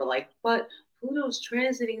us and they're like, but Pluto's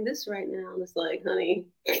transiting this right now. And it's like, honey,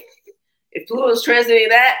 if Pluto's transiting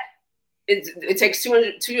that, it takes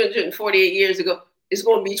 248 years to go. It's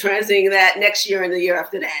going to be transiting that next year and the year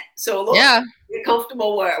after that. So look, get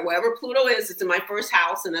comfortable wherever Pluto is. It's in my first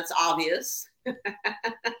house, and that's obvious.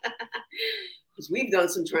 Because we've done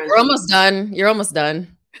some transitions. We're almost done. You're almost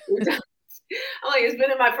done. I'm like, it's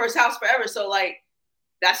been in my first house forever. So like,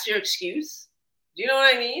 that's your excuse. Do you know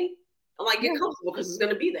what I mean? I'm like, get comfortable because it's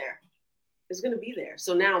going to be there. It's going to be there.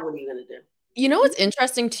 So now what are you going to do? You know what's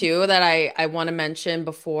interesting too that I want to mention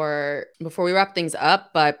before we wrap things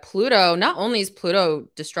up, but Pluto, not only is Pluto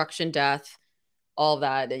destruction, death, all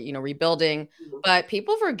that, rebuilding, Mhm. but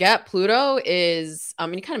people forget Pluto is, you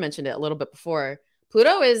kind of mentioned it a little bit before.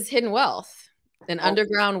 Pluto is hidden wealth and Oh,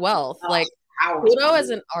 underground wealth. gosh, Like power is Pluto as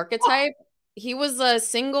power. an archetype, he was a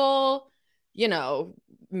single, you know,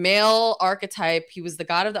 male archetype. He was the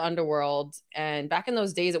god of the underworld. And back in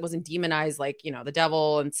those days, it wasn't demonized like, the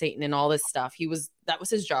devil and Satan and all this stuff. That was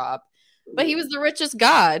his job. But he was the richest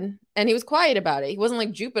god and he was quiet about it. He wasn't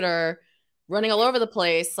like Jupiter running all over the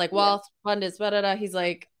place, like Yeah. wealth, abundance, blah, blah, blah. He's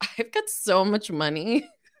like, I've got so much money.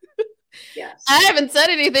 Yes. I haven't said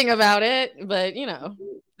anything about it, but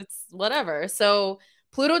it's whatever. So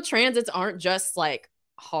Pluto transits aren't just like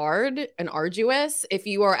hard and arduous if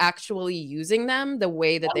you are actually using them the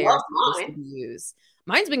way that I they are love supposed to mine. be used.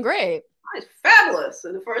 Mine's been great. Mine's fabulous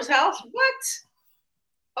in the first house. What?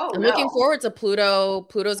 Oh I'm no, looking forward to Pluto.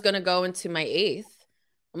 Pluto's going to go into my 8th.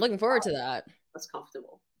 I'm looking forward to that. that's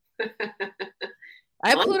comfortable. I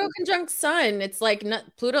have Mine- Pluto conjunct Sun. It's like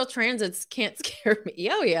Pluto transits can't scare me.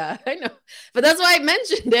 Oh yeah, I know. But that's why I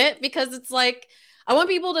mentioned it because it's like I want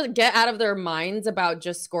people to get out of their minds about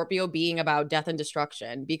just Scorpio being about death and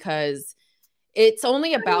destruction because it's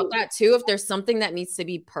only about that too if there's something that needs to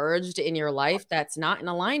be purged in your life that's not in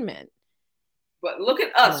alignment. But look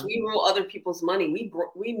at us. We rule other people's money.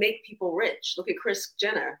 We make people rich. Look at Kris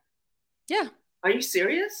Jenner. Yeah. Are you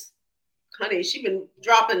serious? Honey, she's been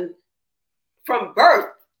dropping from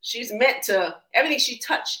birth. She's meant to, everything she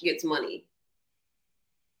touched gets money.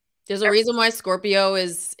 There's a reason why Scorpio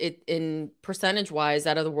is in percentage wise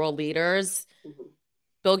out of the world leaders. Mm-hmm.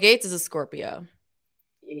 Bill Gates is a Scorpio.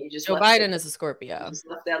 You just Joe Biden is a Scorpio. Just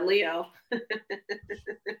left that Leo.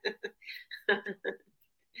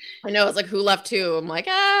 I know, it's like who left who? I'm like,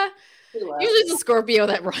 usually it's a Scorpio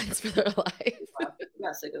that runs for their life. I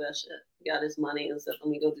got sick of that shit. He got his money and said, let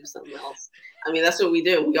me go do something else. I mean, that's what we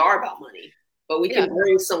do. We are about money, but we can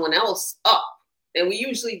bring someone else up. And we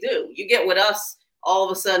usually do. You get with us, all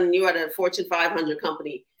of a sudden you're at a Fortune 500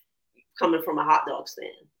 company coming from a hot dog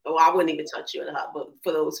stand. Oh, I wouldn't even touch you at a hot dog, but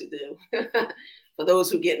for those who do. For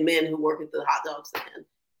those who get men who work at the hot dog stand,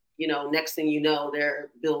 next thing you know, they're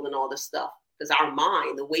building all this stuff. Because our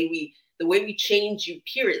mind, the way we change you,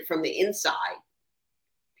 period, from the inside,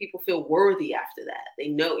 people feel worthy after that. They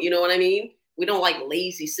know, you know what I mean? We don't like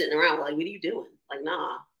lazy sitting around. We're like, what are you doing? Like,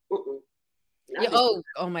 nah. Yeah,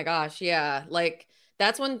 oh my gosh. Yeah. Like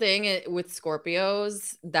that's one thing with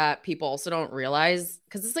Scorpios that people also don't realize.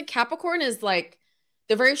 Cause it's like Capricorn is like,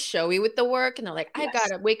 they're very showy with the work. And they're like, I got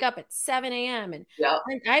to wake up at 7 a.m. and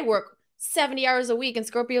I work 70 hours a week. And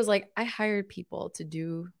Scorpio's like, I hired people to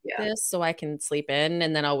do this so I can sleep in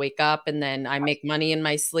and then I'll wake up and then I make money in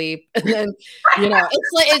my sleep. And then,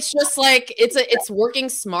 it's just like, it's working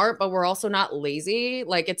smart, but we're also not lazy.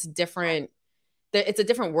 Like it's different. It's a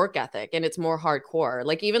different work ethic and it's more hardcore.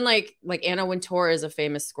 Like even like Anna Wintour is a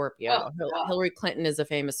famous Scorpio. Hillary Clinton is a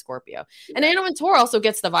famous Scorpio. And Anna Wintour also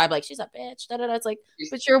gets the vibe like she's a bitch. Da, da, da. It's like,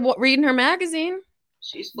 but you're reading her magazine.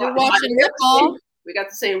 You're watching football. We got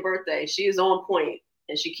the same birthday. She is on point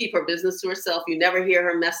and she keep her business to herself. You never hear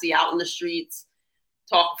her messy out in the streets,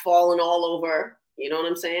 falling all over. You know what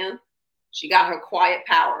I'm saying? She got her quiet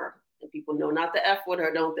power and people know not to F with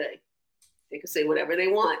her, don't they? They can say whatever they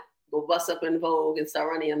want. Go bust up in Vogue and start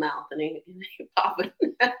running your mouth and they popping.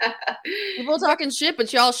 People talking shit,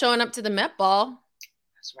 but y'all showing up to the Met Ball.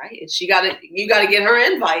 That's right. And you got to get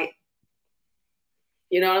her invite.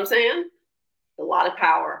 You know what I'm saying? A lot of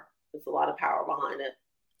power. There's a lot of power behind it.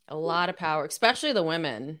 A lot of power, especially the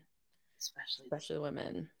women. Especially the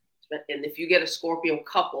women. And if you get a Scorpio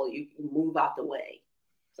couple, you can move out the way.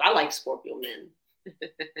 So I like Scorpio men.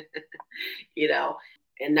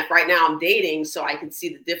 And right now I'm dating, so I can see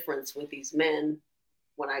the difference with these men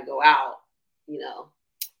when I go out.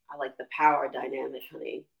 I like the power dynamic,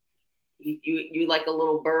 honey. You like a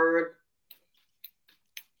little bird.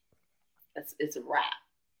 It's a wrap.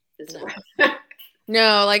 It's a wrap.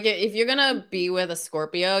 No, like if you're gonna be with a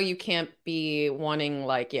Scorpio, you can't be wanting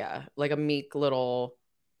like a meek little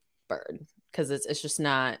bird because it's just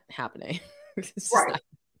not happening. Right.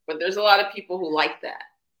 But there's a lot of people who like that.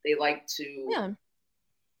 They like to.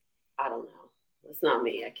 I don't know. That's not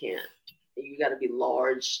me. I can't. You got to be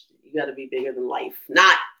large. You got to be bigger than life.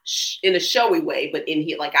 Not in a showy way, but in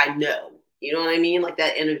here, like I know. You know what I mean? Like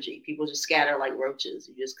that energy. People just scatter like roaches.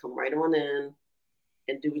 You just come right on in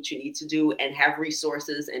and do what you need to do and have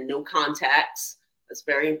resources and no contacts. It's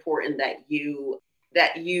very important that you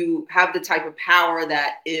have the type of power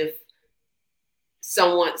that if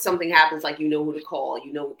something happens, like who to call.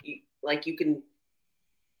 You can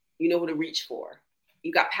you know who to reach for.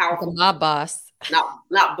 You got powerful. The mob boss.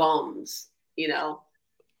 Not bums,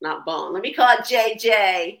 not bum. Let me call it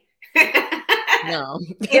JJ. No.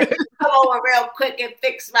 Come over real quick and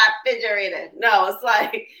fix my refrigerator. No, it's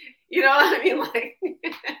like, you know what I mean? Like,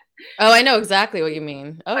 oh, I know exactly what you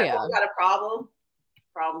mean. Oh, yeah. Got a problem.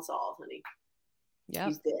 Problem solved, honey. Yeah.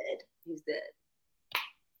 He's dead.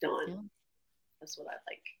 Done. Yeah. That's what I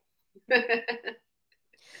like.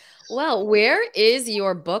 Well, where is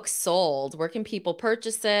your book sold? Where can people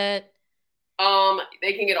purchase it?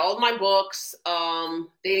 They can get all of my books.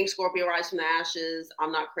 Dating Scorpio, Rise from the Ashes,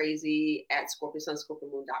 I'm Not Crazy at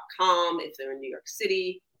ScorpioSunScorpioMoon.com. If they're in New York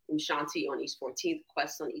City, Shanti on East 14th,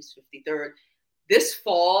 Quest on East 53rd. This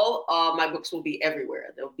fall, my books will be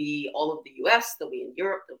everywhere. They'll be all over the US, they'll be in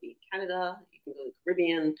Europe, they'll be in Canada, you can go to the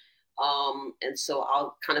Caribbean. And so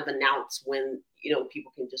I'll kind of announce when,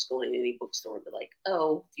 people can just go in any bookstore and be like,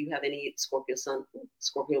 oh, do you have any Scorpio Sun,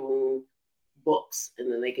 Scorpio Moon books?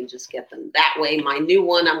 And then they can just get them that way. My new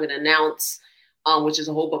one I'm going to announce, which is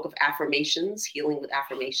a whole book of affirmations, healing with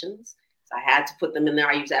affirmations. So I had to put them in there.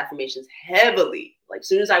 I use affirmations heavily. Like as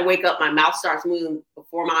soon as I wake up, my mouth starts moving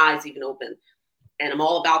before my eyes even open. And I'm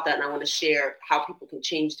all about that. And I want to share how people can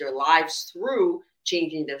change their lives through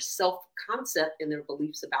changing their self-concept and their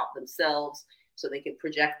beliefs about themselves so they can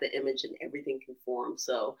project the image and everything can form.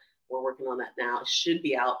 So we're working on that now. It should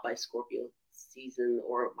be out by Scorpio season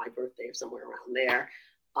or my birthday or somewhere around there.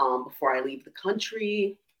 Before I leave the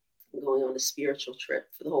country, I'm going on a spiritual trip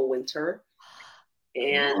for the whole winter.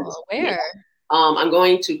 And where? Yeah, I'm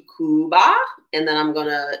going to Cuba, and then I'm going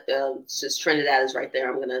to, since Trinidad is right there,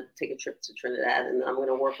 I'm going to take a trip to Trinidad, and then I'm going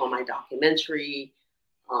to work on my documentary,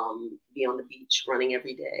 be on the beach running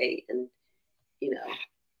every day, and,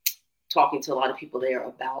 talking to a lot of people there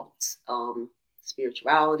about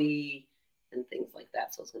spirituality and things like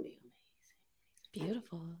that. So it's going to be amazing.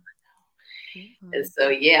 Beautiful. And so,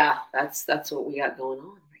 yeah, that's what we got going on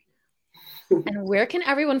right now. And where can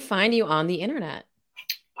everyone find you on the internet?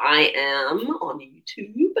 I am on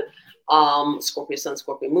YouTube, Scorpio Sun,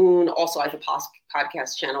 Scorpio Moon. Also, I have a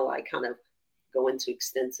podcast channel where I kind of go into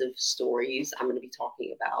extensive stories. I'm going to be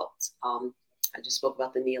talking about, I just spoke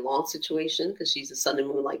about the Nia Long situation because she's a sun and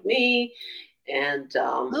moon like me. And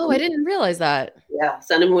I didn't realize that. Yeah,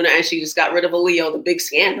 sun and moon, and she just got rid of a Leo, the big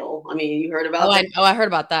scandal. I mean, you heard about that? I heard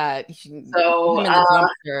about that. So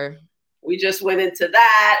we just went into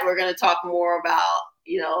that. We're going to talk more about,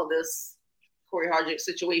 this Corey Hardrick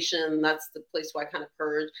situation. That's the place where I kind of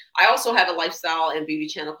purge. I also have a lifestyle and beauty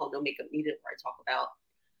channel called No Makeup Needed, where I talk about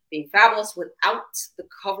being fabulous without the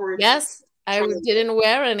coverage. Yes, I didn't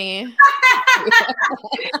wear any.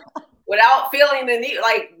 Without feeling the need,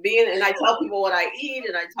 and I tell people what I eat,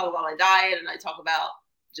 and I talk about my diet, and I talk about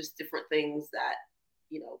just different things that,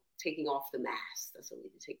 taking off the mask. That's what we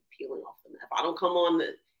need to take, peeling off the mask. If I don't come on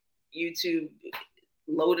the YouTube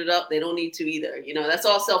loaded up, they don't need to either. That's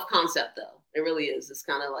all self-concept though. It really is. It's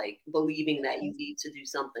kind of like believing that you need to do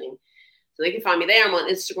something. So they can find me there. I'm on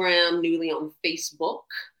Instagram, newly on Facebook.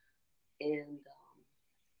 And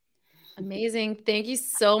amazing. Thank you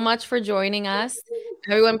so much for joining us.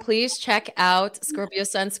 Everyone, please check out Scorpio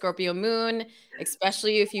Sun, Scorpio Moon,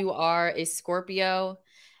 especially if you are a Scorpio.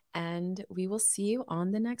 And we will see you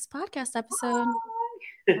on the next podcast episode.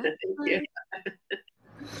 Thank you.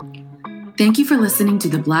 Thank you for listening to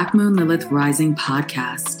the Black Moon Lilith Rising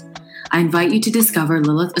podcast. I invite you to discover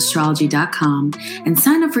LilithAstrology.com and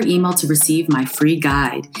sign up for email to receive my free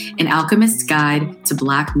guide, An Alchemist's Guide to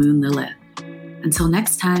Black Moon Lilith. Until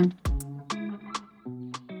next time.